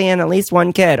typically and at least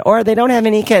 1 kid, or they don't have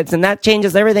any kids, and that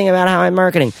changes everything about how I'm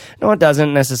marketing. No, it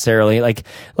doesn't necessarily.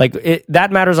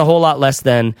 That matters a whole lot less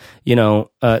than,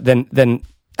 than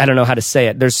I don't know how to say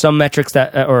it. There's some metrics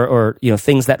that, or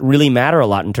things that really matter a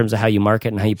lot in terms of how you market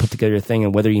and how you put together your thing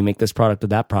and whether you make this product or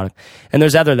that product. And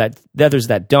there's others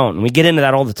that don't. And we get into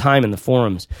that all the time in the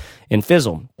forums in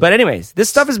Fizzle. But anyways, this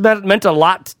stuff has meant a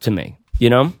lot to me,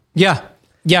 Yeah.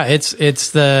 Yeah, it's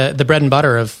the bread and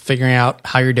butter of figuring out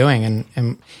how you're doing.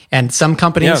 And some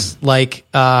companies like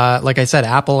I said,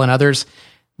 Apple and others,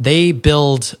 they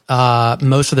build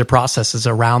most of their processes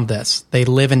around this. They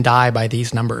live and die by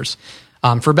these numbers.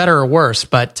 For better or worse,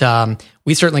 but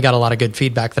we certainly got a lot of good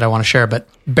feedback that I want to share. But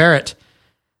Barrett,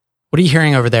 what are you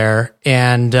hearing over there?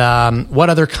 And what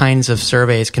other kinds of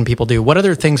surveys can people do? What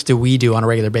other things do we do on a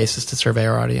regular basis to survey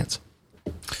our audience?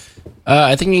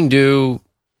 I think you can do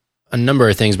a number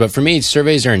of things, but for me,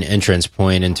 surveys are an entrance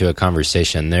point into a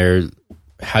conversation. They're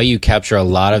how you capture a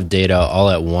lot of data all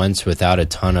at once without a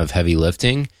ton of heavy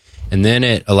lifting. And then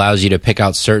it allows you to pick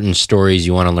out certain stories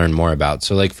you want to learn more about.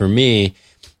 So like for me,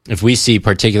 if we see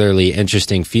particularly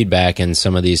interesting feedback in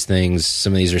some of these things,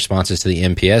 some of these responses to the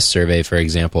NPS survey, for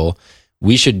example,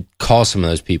 we should call some of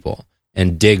those people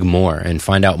and dig more and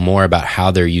find out more about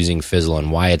how they're using Fizzle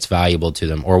and why it's valuable to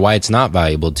them or why it's not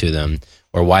valuable to them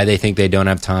or why they think they don't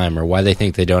have time or why they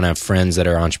think they don't have friends that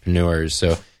are entrepreneurs.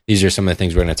 So these are some of the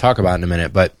things we're going to talk about in a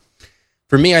minute. But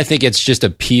for me, I think it's just a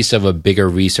piece of a bigger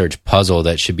research puzzle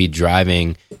that should be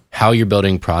driving how you're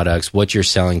building products, what you're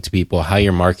selling to people, how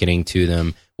you're marketing to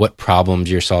them, what problems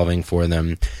you're solving for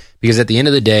them. Because at the end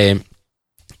of the day,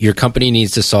 your company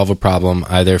needs to solve a problem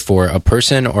either for a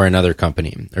person or another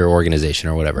company or organization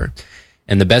or whatever.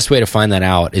 And the best way to find that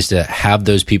out is to have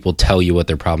those people tell you what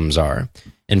their problems are.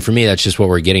 And for me, that's just what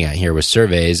we're getting at here with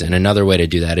surveys. And another way to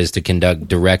do that is to conduct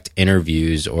direct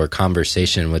interviews or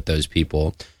conversation with those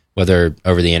people, whether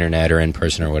over the internet or in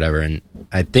person or whatever. And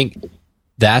I think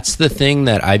that's the thing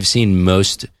that I've seen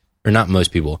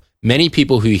many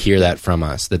people who hear that from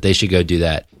us, that they should go do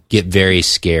that, get very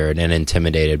scared and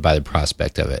intimidated by the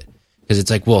prospect of it. Because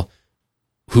it's like, well,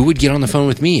 who would get on the phone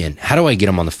with me? And how do I get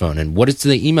them on the phone? And what is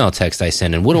the email text I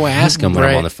send? And what do I ask them when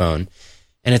I'm on the phone?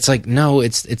 And it's like, no,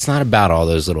 it's not about all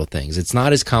those little things. It's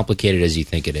not as complicated as you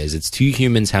think it is. It's two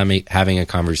humans having a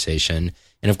conversation.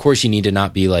 And of course, you need to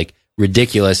not be like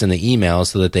ridiculous in the email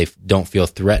so that they don't feel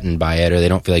threatened by it or they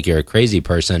don't feel like you're a crazy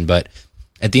person. But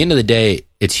at the end of the day,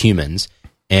 it's humans.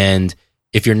 And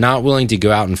if you're not willing to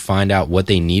go out and find out what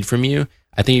they need from you,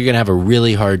 I think you're going to have a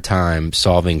really hard time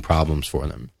solving problems for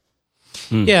them.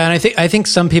 Yeah, and I think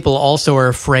some people also are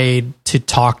afraid to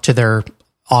talk to their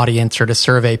audience or to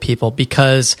survey people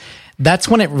because that's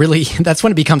when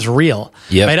it becomes real.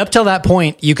 Yep. Right up till that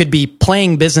point, you could be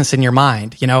playing business in your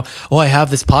mind. I have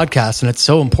this podcast and it's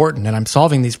so important and I'm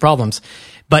solving these problems.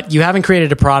 But you haven't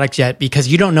created a product yet because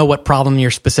you don't know what problem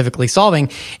you're specifically solving.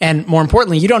 And more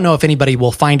importantly, you don't know if anybody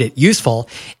will find it useful.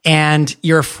 And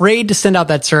you're afraid to send out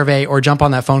that survey or jump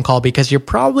on that phone call because you're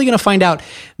probably going to find out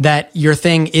that your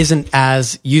thing isn't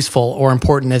as useful or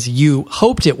important as you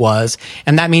hoped it was.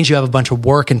 And that means you have a bunch of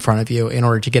work in front of you in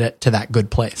order to get it to that good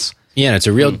place. Yeah, and it's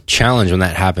a real challenge when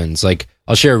that happens. Like,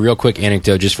 I'll share a real quick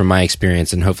anecdote just from my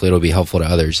experience, and hopefully it'll be helpful to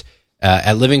others.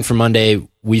 At Living for Monday,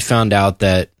 we found out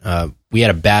that we had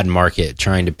a bad market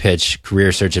trying to pitch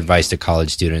career search advice to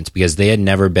college students because they had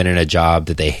never been in a job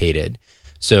that they hated.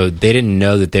 So they didn't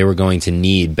know that they were going to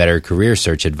need better career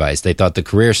search advice. They thought the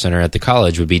career center at the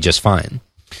college would be just fine.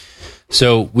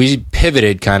 So we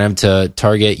pivoted kind of to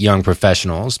target young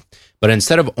professionals. But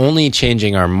instead of only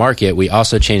changing our market, we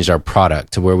also changed our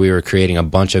product to where we were creating a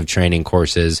bunch of training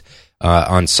courses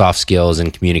on soft skills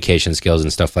and communication skills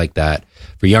and stuff like that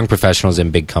for young professionals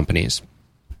in big companies.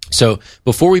 So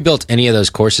before we built any of those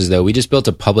courses, though, we just built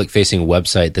a public-facing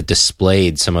website that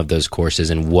displayed some of those courses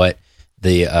and what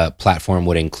the platform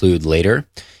would include later.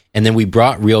 And then we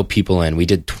brought real people in. We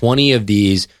did 20 of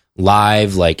these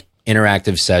live, like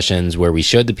interactive sessions where we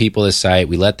showed the people the site.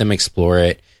 We let them explore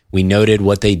it. We noted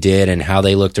what they did and how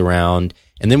they looked around.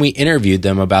 And then we interviewed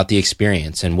them about the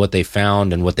experience and what they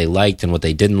found and what they liked and what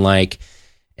they didn't like.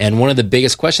 And one of the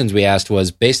biggest questions we asked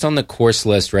was, based on the course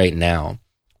list right now,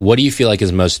 what do you feel like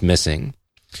is most missing?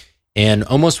 And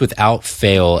almost without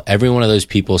fail, every one of those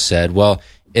people said, well,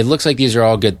 it looks like these are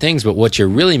all good things, but what you're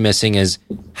really missing is,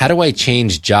 how do I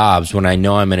change jobs when I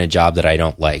know I'm in a job that I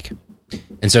don't like?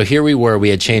 And so here we were, we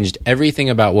had changed everything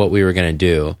about what we were going to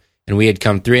do, and we had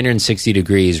come 360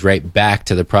 degrees right back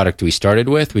to the product we started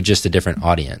with just a different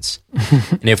audience.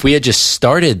 And if we had just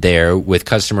started there with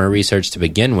customer research to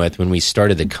begin with, when we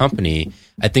started the company,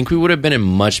 I think we would have been in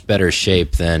much better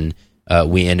shape than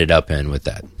we ended up in with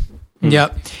that.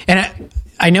 Yep. And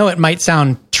I know it might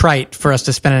sound trite for us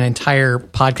to spend an entire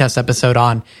podcast episode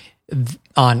on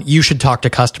you should talk to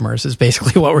customers is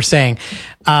basically what we're saying.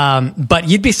 But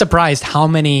you'd be surprised how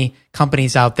many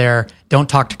companies out there don't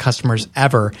talk to customers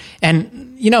ever.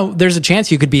 And, there's a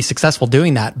chance you could be successful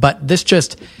doing that. But this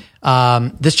just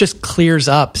clears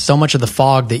up so much of the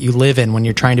fog that you live in when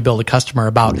you're trying to build a customer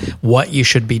about what you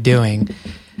should be doing.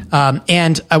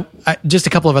 And just a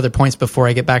couple of other points before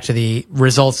I get back to the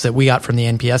results that we got from the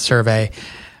NPS survey.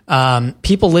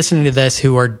 People listening to this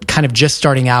who are kind of just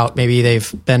starting out, maybe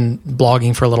they've been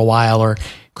blogging for a little while or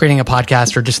creating a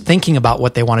podcast or just thinking about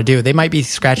what they want to do. They might be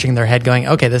scratching their head going,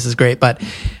 okay, this is great, but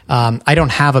I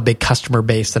don't have a big customer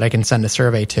base that I can send a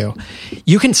survey to.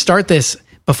 You can start this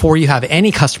before you have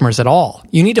any customers at all.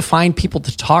 You need to find people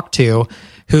to talk to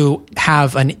who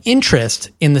have an interest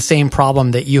in the same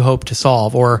problem that you hope to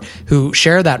solve, or who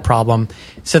share that problem,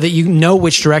 so that you know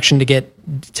which direction to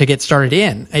get started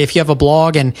in. If you have a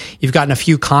blog and you've gotten a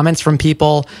few comments from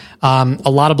people,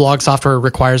 a lot of blog software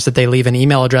requires that they leave an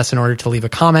email address in order to leave a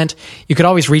comment. You could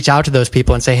always reach out to those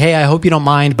people and say, hey, I hope you don't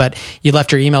mind, but you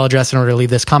left your email address in order to leave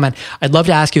this comment. I'd love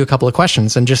to ask you a couple of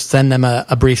questions, and just send them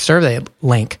a brief survey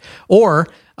link. Or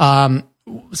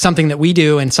something that we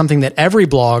do, and something that every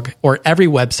blog or every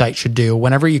website should do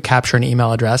whenever you capture an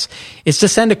email address, is to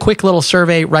send a quick little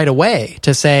survey right away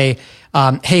to say,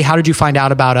 hey, how did you find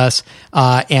out about us?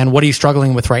 And what are you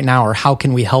struggling with right now? Or how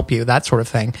can we help you? That sort of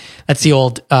thing. That's the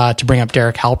old, to bring up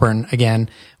Derek Halpern again,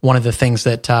 one of the things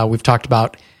that we've talked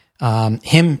about,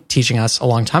 him teaching us a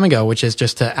long time ago, which is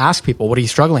just to ask people, what are you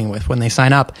struggling with when they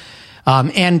sign up?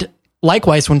 And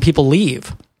likewise, when people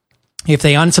leave, if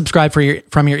they unsubscribe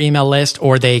from your email list,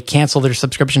 or they cancel their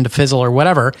subscription to Fizzle or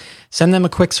whatever, send them a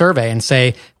quick survey and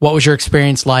say, what was your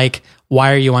experience like?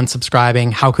 Why are you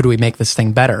unsubscribing? How could we make this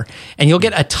thing better? And you'll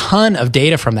get a ton of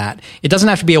data from that. It doesn't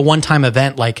have to be a one-time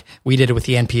event like we did with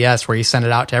the NPS, where you send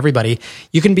it out to everybody.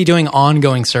 You can be doing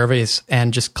ongoing surveys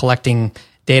and just collecting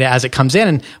data as it comes in.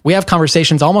 And we have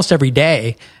conversations almost every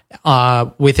day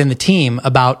within the team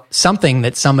about something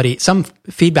that some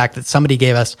feedback that somebody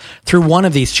gave us through one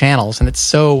of these channels. And it's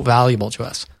so valuable to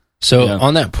us. So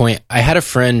on that point, I had a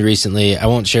friend recently, I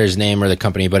won't share his name or the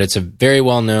company, but it's a very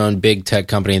well-known big tech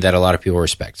company that a lot of people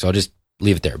respect. So I'll just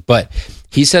leave it there. But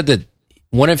he said that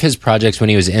one of his projects when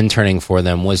he was interning for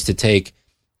them was to take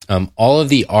all of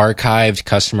the archived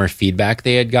customer feedback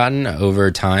they had gotten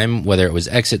over time, whether it was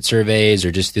exit surveys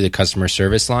or just through the customer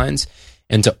service lines,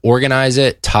 and to organize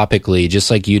it topically,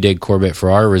 just like you did, Corbett, for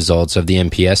our results of the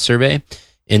NPS survey,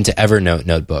 into Evernote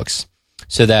notebooks,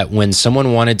 so that when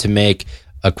someone wanted to make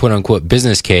a quote-unquote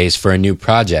business case for a new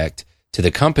project to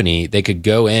the company, they could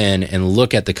go in and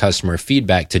look at the customer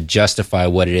feedback to justify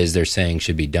what it is they're saying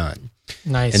should be done.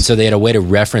 Nice. And so they had a way to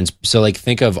reference. So like,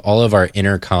 think of all of our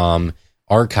Intercom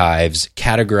archives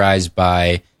categorized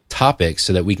by topics,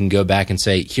 so that we can go back and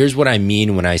say, here's what I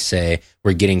mean when I say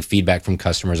we're getting feedback from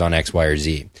customers on X, Y, or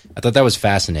Z. I thought that was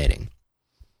fascinating.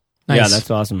 Nice. Yeah, that's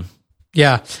awesome.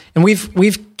 Yeah. And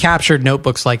we've captured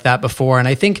notebooks like that before. And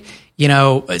I think,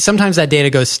 sometimes that data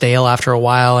goes stale after a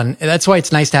while. And that's why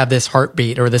it's nice to have this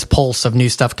heartbeat or this pulse of new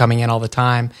stuff coming in all the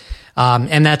time.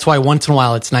 And that's why once in a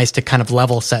while it's nice to kind of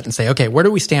level set and say, okay, where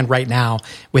do we stand right now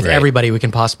with everybody we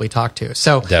can possibly talk to?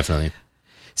 So definitely.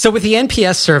 So with the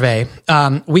NPS survey,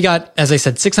 we got, as I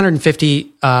said,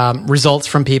 650 results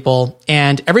from people,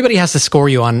 and everybody has to score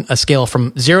you on a scale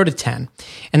from 0 to 10.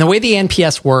 And the way the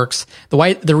NPS works,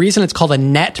 the reason it's called a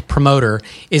net promoter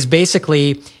is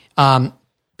basically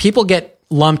people get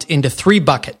lumped into 3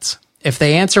 buckets. If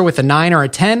they answer with a 9 or a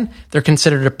 10, they're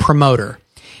considered a promoter.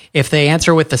 If they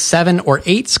answer with a 7 or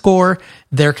 8 score,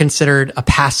 they're considered a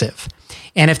passive.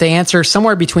 And if they answer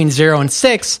somewhere between 0 and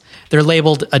 6, they're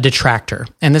labeled a detractor.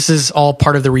 And this is all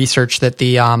part of the research that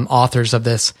the authors of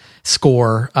this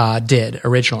score did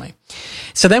originally.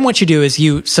 So then what you do is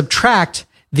you subtract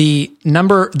the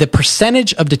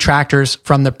percentage of detractors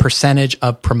from the percentage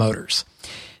of promoters.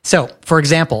 So, for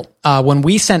example, when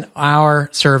we sent our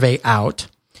survey out,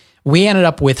 we ended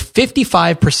up with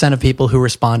 55% of people who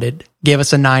responded gave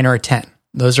us a 9 or a 10.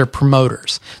 Those are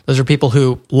promoters. Those are people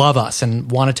who love us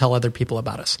and want to tell other people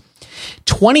about us.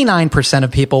 29%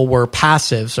 of people were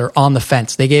passives or on the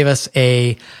fence. They gave us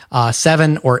a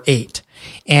 7 or 8.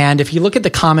 And if you look at the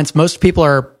comments, most people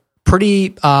are pretty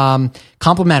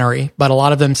complimentary, but a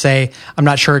lot of them say, I'm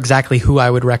not sure exactly who I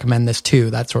would recommend this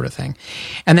to, that sort of thing.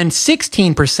 And then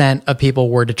 16% of people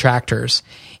were detractors.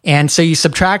 And so you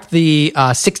subtract the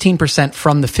 16%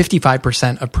 from the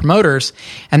 55% of promoters,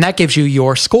 and that gives you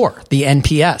your score, the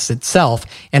NPS itself.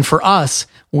 And for us,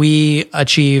 we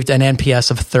achieved an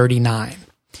NPS of 39.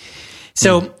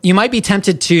 So you might be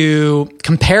tempted to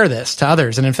compare this to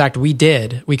others. And in fact, we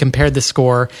did. We compared the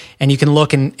score, and you can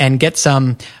look and get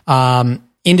some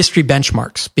industry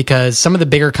benchmarks, because some of the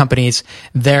bigger companies,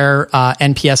 their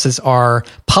NPSs are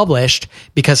published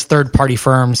because third-party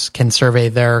firms can survey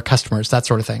their customers, that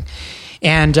sort of thing.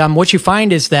 And what you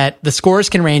find is that the scores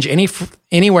can range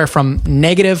anywhere from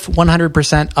negative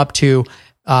 100% up to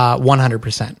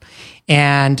 100%.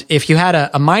 And if you had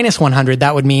a minus 100,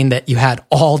 that would mean that you had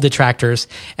all detractors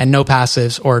and no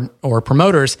passives or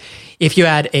promoters. If you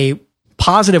had a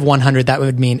positive 100, that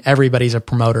would mean everybody's a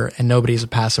promoter and nobody's a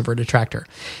passive or detractor.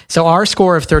 So our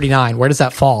score of 39, where does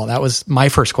that fall? That was my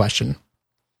first question.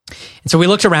 And so we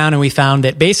looked around and we found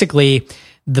that basically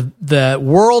the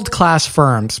world-class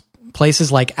firms,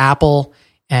 places like Apple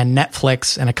and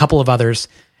Netflix and a couple of others,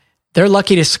 they're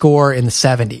lucky to score in the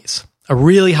 70s. A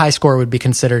really high score would be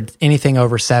considered anything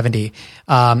over 70.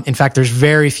 In fact, there's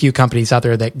very few companies out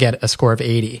there that get a score of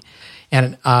 80.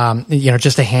 And,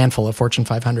 just a handful of Fortune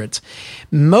 500s.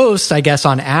 Most, I guess,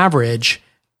 on average,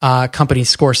 companies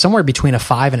score somewhere between a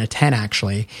 5 and a 10,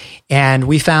 actually. And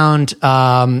we found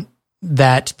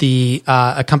that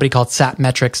a company called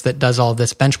Satmetrics that does all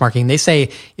this benchmarking, they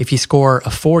say if you score a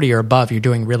 40 or above, you're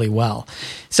doing really well.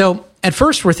 So at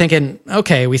first we're thinking,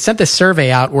 okay, we sent this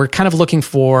survey out. We're kind of looking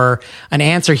for an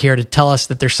answer here to tell us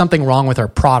that there's something wrong with our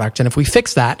product. And if we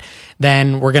fix that,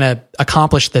 then we're going to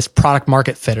accomplish this product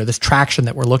market fit or this traction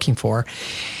that we're looking for.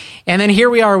 And then here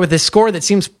we are with this score that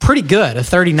seems pretty good, a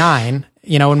 39,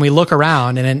 when we look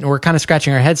around, and we're kind of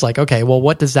scratching our heads like, okay, well,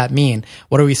 what does that mean?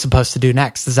 What are we supposed to do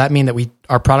next? Does that mean that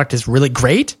our product is really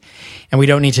great and we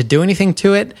don't need to do anything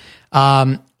to it?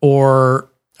 Or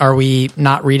are we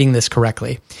not reading this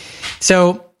correctly?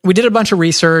 So we did a bunch of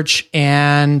research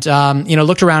and,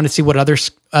 looked around to see what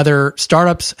other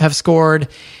startups have scored.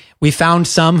 We found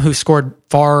some who scored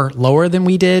far lower than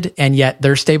we did, and yet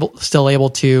they're still able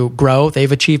to grow.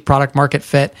 They've achieved product market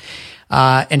fit.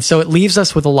 And so it leaves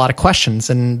us with a lot of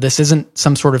questions. And this isn't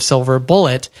some sort of silver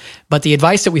bullet, but the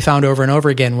advice that we found over and over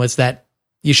again was that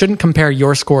you shouldn't compare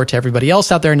your score to everybody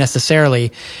else out there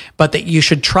necessarily, but that you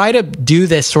should try to do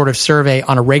this sort of survey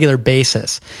on a regular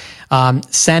basis.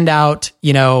 Send out,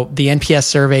 the NPS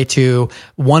survey to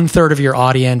 1/3 of your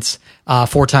audience,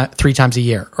 3 times a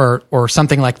year or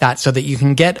something like that, so that you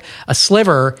can get a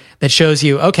sliver that shows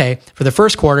you, okay, for the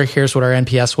first quarter, here's what our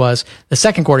NPS was. The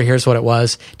second quarter, here's what it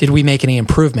was. Did we make any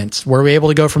improvements? Were we able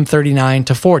to go from 39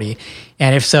 to 40?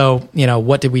 And if so,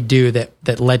 what did we do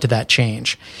that led to that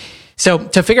change? So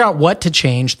to figure out what to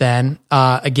change then,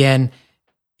 again,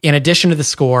 in addition to the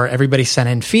score, everybody sent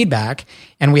in feedback,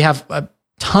 and we have a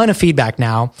ton of feedback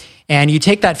now, and you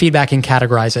take that feedback and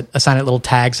categorize it, assign it little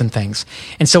tags and things.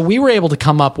 And so we were able to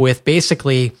come up with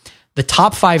basically the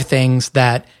top 5 things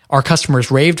that our customers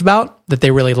raved about, that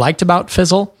they really liked about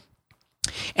Fizzle.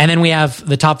 And then we have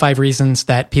the top 5 reasons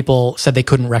that people said they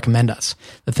couldn't recommend us,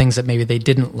 the things that maybe they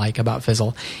didn't like about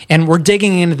Fizzle. And we're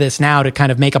digging into this now to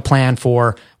kind of make a plan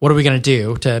for what are we going to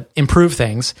do to improve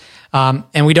things.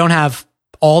 And we don't have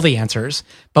all the answers,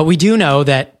 but we do know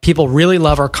that people really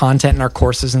love our content and our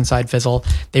courses inside Fizzle.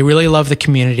 They really love the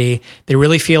community. They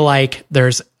really feel like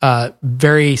there's a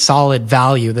very solid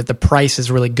value, that the price is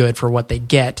really good for what they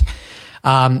get.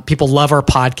 People love our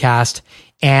podcast,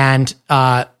 and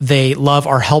they love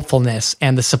our helpfulness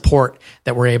and the support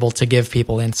that we're able to give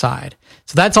people inside.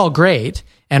 So that's all great.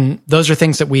 And those are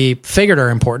things that we figured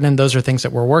are important, and those are things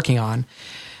that we're working on.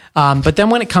 But then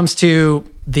when it comes to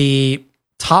the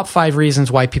top 5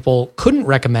 reasons why people couldn't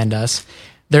recommend us,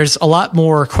 there's a lot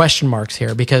more question marks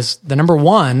here, because the number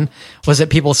one was that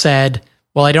people said,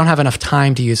 well, I don't have enough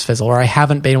time to use Fizzle, or I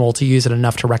haven't been able to use it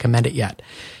enough to recommend it yet.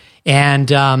 And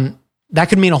that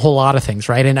could mean a whole lot of things,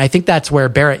 right? And I think that's where,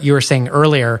 Barrett, you were saying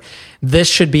earlier, this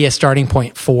should be a starting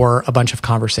point for a bunch of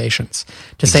conversations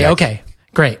to say, okay,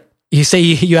 great. You say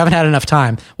you haven't had enough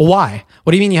time. Well, why?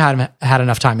 What do you mean you haven't had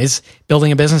enough time? Is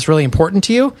building a business really important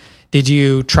to you? Did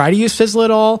you try to use Fizzle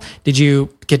at all? Did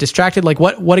you get distracted? Like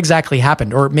what exactly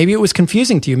happened? Or maybe it was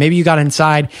confusing to you. Maybe you got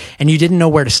inside and you didn't know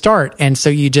where to start. And so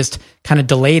you just kind of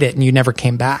delayed it and you never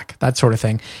came back, that sort of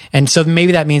thing. And so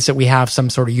maybe that means that we have some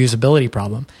sort of usability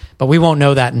problem, but we won't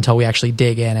know that until we actually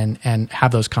dig in and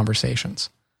have those conversations.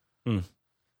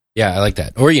 Yeah, I like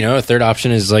that. Or, a third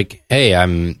option is like, hey,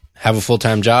 have a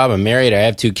full-time job, I'm married, I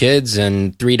have 2 kids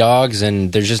and 3 dogs,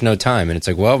 and there's just no time. And it's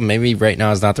like, well, maybe right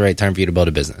now is not the right time for you to build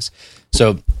a business.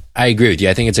 So I agree with you.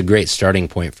 I think it's a great starting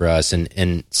point for us.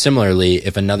 And similarly,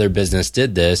 if another business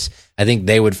did this, I think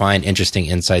they would find interesting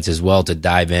insights as well to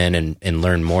dive in and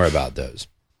learn more about those.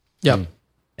 Yeah.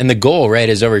 And the goal, right,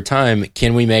 is over time,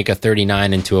 can we make a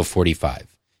 39 into a 45?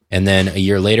 And then a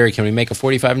year later, can we make a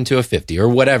 45 into a 50 or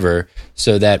whatever,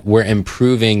 so that we're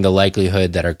improving the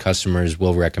likelihood that our customers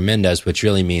will recommend us, which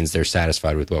really means they're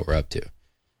satisfied with what we're up to.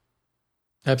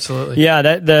 Absolutely. Yeah,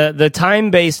 the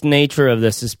time-based nature of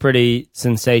this is pretty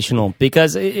sensational,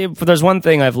 because if there's one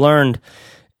thing I've learned,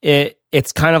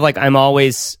 it's kind of like I'm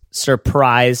always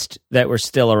surprised that we're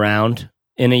still around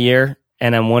in a year,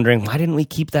 and I'm wondering, why didn't we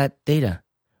keep that data?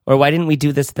 Or why didn't we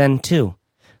do this then too?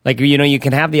 Like, you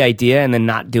can have the idea and then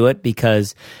not do it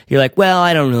because you're like, well,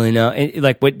 I don't really know.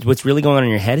 Like, what's really going on in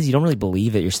your head is you don't really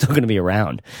believe that you're still going to be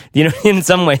around. In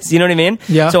some ways, you know what I mean?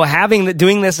 Yeah. So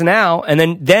doing this now and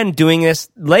then doing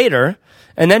this later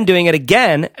and then doing it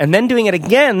again and then doing it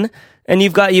again, and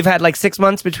you've had like 6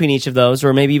 months between each of those,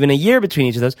 or maybe even a year between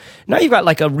each of those. Now you've got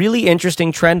like a really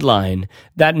interesting trend line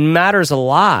that matters a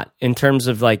lot in terms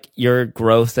of like your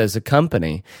growth as a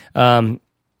company.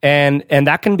 And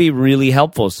that can be really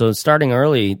helpful. So starting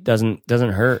early doesn't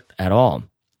hurt at all.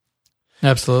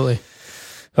 Absolutely.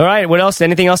 All right. What else?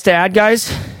 Anything else to add,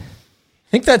 guys? I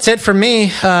think that's it from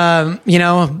me.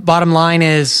 Bottom line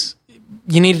is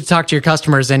you need to talk to your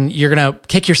customers, and you're going to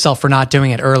kick yourself for not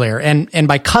doing it earlier. And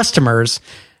by customers,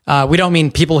 we don't mean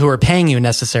people who are paying you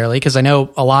necessarily, because I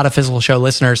know a lot of Fizzle Show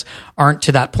listeners aren't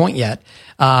to that point yet.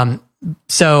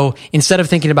 So instead of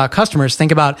thinking about customers,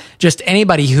 think about just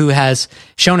anybody who has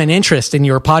shown an interest in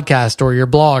your podcast or your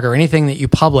blog or anything that you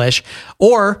publish,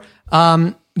 or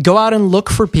go out and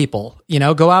look for people.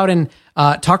 Go out and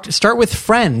start with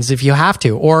friends if you have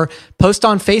to, or post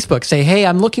on Facebook. Say, hey,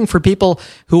 I'm looking for people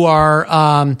who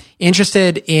are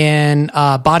interested in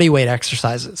body weight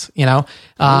exercises.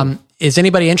 Is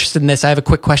anybody interested in this? I have a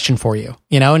quick question for you,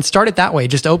 and start it that way.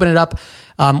 Just open it up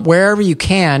wherever you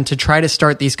can to try to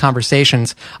start these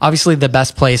conversations. Obviously, the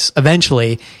best place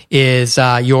eventually is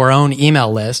your own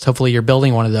email list. Hopefully, you're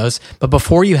building one of those. But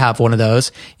before you have one of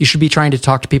those, you should be trying to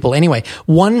talk to people anyway.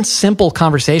 One simple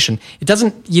conversation.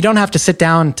 You don't have to sit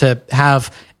down to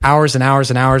have hours and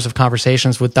hours and hours of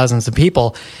conversations with dozens of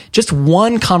people. Just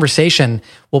one conversation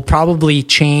will probably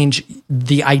change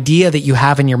the idea that you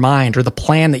have in your mind, or the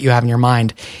plan that you have in your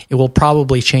mind. It will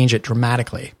probably change it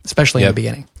dramatically, especially in the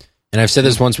beginning. And I've said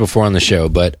this once before on the show,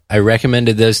 but I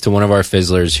recommended this to one of our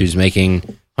Fizzlers who's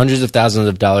making hundreds of thousands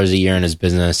of dollars a year in his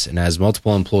business and has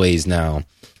multiple employees now.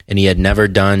 And he had never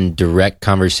done direct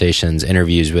conversations,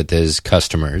 interviews with his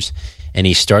customers. And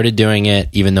he started doing it,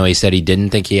 even though he said he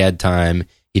didn't think he had time.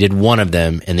 He did one of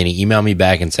them, and then he emailed me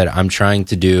back and said, I'm trying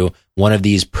to do one of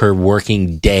these per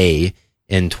working day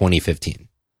in 2015.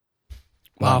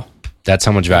 Wow. That's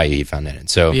how much value he found in it.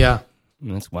 So Yeah.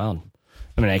 That's wild.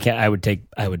 I mean,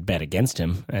 I would bet against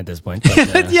him at this point.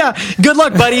 But, Yeah. Good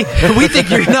luck, buddy. We think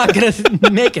you're not going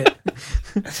to make it.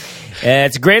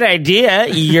 it's a great idea.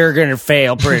 You're going to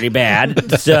fail pretty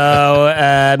bad.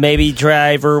 So maybe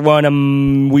try for one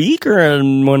a week or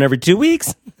one every 2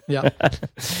 weeks. Yeah.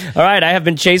 All right. I have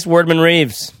been Chase Wardman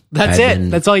Reeves. That's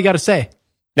it. That's all you got to say.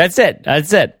 That's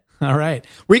it. All right.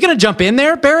 Were you going to jump in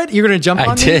there, Barrett? You're going to jump on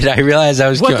I did. me? I realized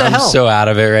I'm so out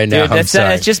of it right now. Dude,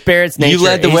 that's just Barrett's nature. You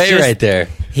led the way right there.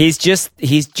 He just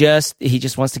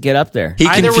wants to get up there.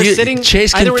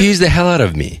 Chase confused the hell out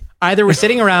of me. Either we're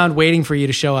sitting around waiting for you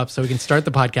to show up so we can start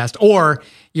the podcast, or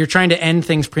you're trying to end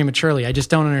things prematurely. I just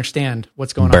don't understand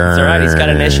what's going on. It's all right.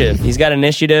 He's got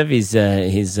initiative.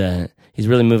 He's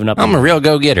really moving up. I'm a real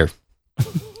go-getter.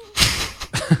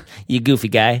 You goofy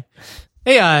guy.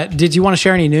 Hey, did you want to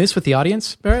share any news with the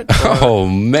audience, Barrett? Oh,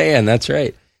 man, that's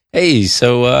right. Hey,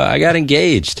 so I got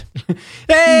engaged.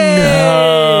 Hey!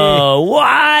 Oh,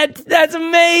 what? That's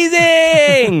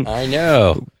amazing. I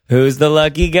know. Who's the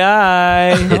lucky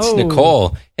guy? It's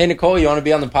Nicole. Hey, Nicole, you want to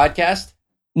be on the podcast?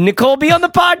 Nicole, be on the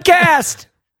podcast.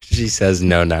 She says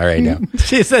no, not right now.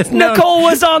 She says no. Nicole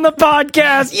was on the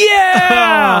podcast.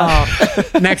 Yeah.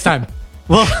 Oh. Next time.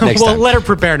 We'll time. let her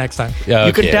prepare next time. Yeah,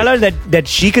 You can okay. tell her that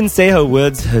she can say her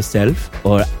words herself,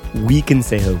 or we can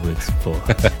say her words for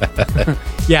her.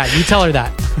 Yeah, you tell her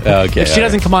that. Okay. If she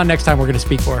doesn't come on next time, we're going to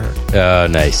speak for her. Oh,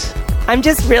 nice. I'm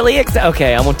just really excited.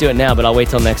 Okay, I won't do it now, but I'll wait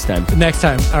till next time. Next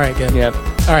time. All right, good. Yep.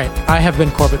 All right. I have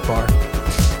been Corbett Barr.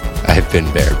 I've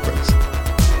been Bear Bros.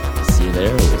 See you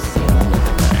there. Or we'll see you on the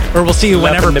Or we'll see you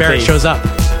whenever Loving the Barrett face. shows up.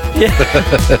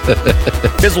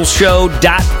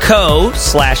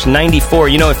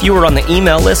 fizzleshow.co/94. You know, if you were on the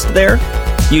email list there,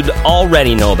 you'd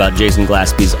already know about Jason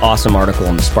Glaspie's awesome article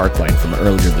on the Sparkline from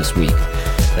earlier this week.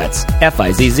 That's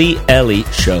FIZZLE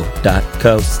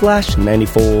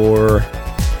show.co/94.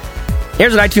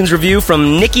 Here's an iTunes review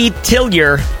from Nikki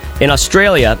Tillier in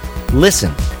Australia.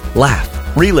 Listen, laugh,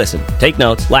 re-listen, take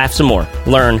notes, laugh some more,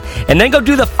 learn, and then go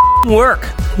do the work.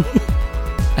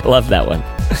 I love that one.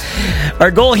 Our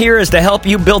goal here is to help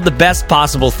you build the best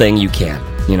possible thing you can.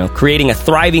 You know, creating a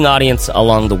thriving audience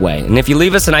along the way. And if you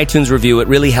leave us an iTunes review, it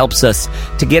really helps us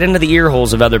to get into the ear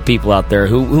holes of other people out there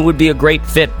who would be a great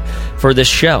fit for this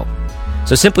show.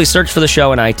 So simply search for the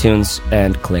show in iTunes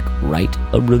and click Write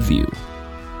a Review.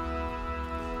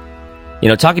 You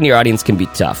know, talking to your audience can be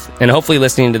tough. And hopefully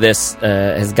listening to this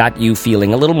has got you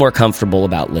feeling a little more comfortable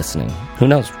about listening. Who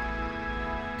knows?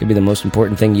 Could be the most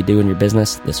important thing you do in your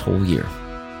business this whole year.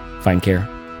 Find care,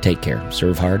 take care,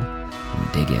 serve hard,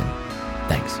 and dig in.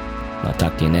 Thanks. I'll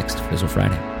talk to you next Fizzle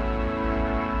Friday.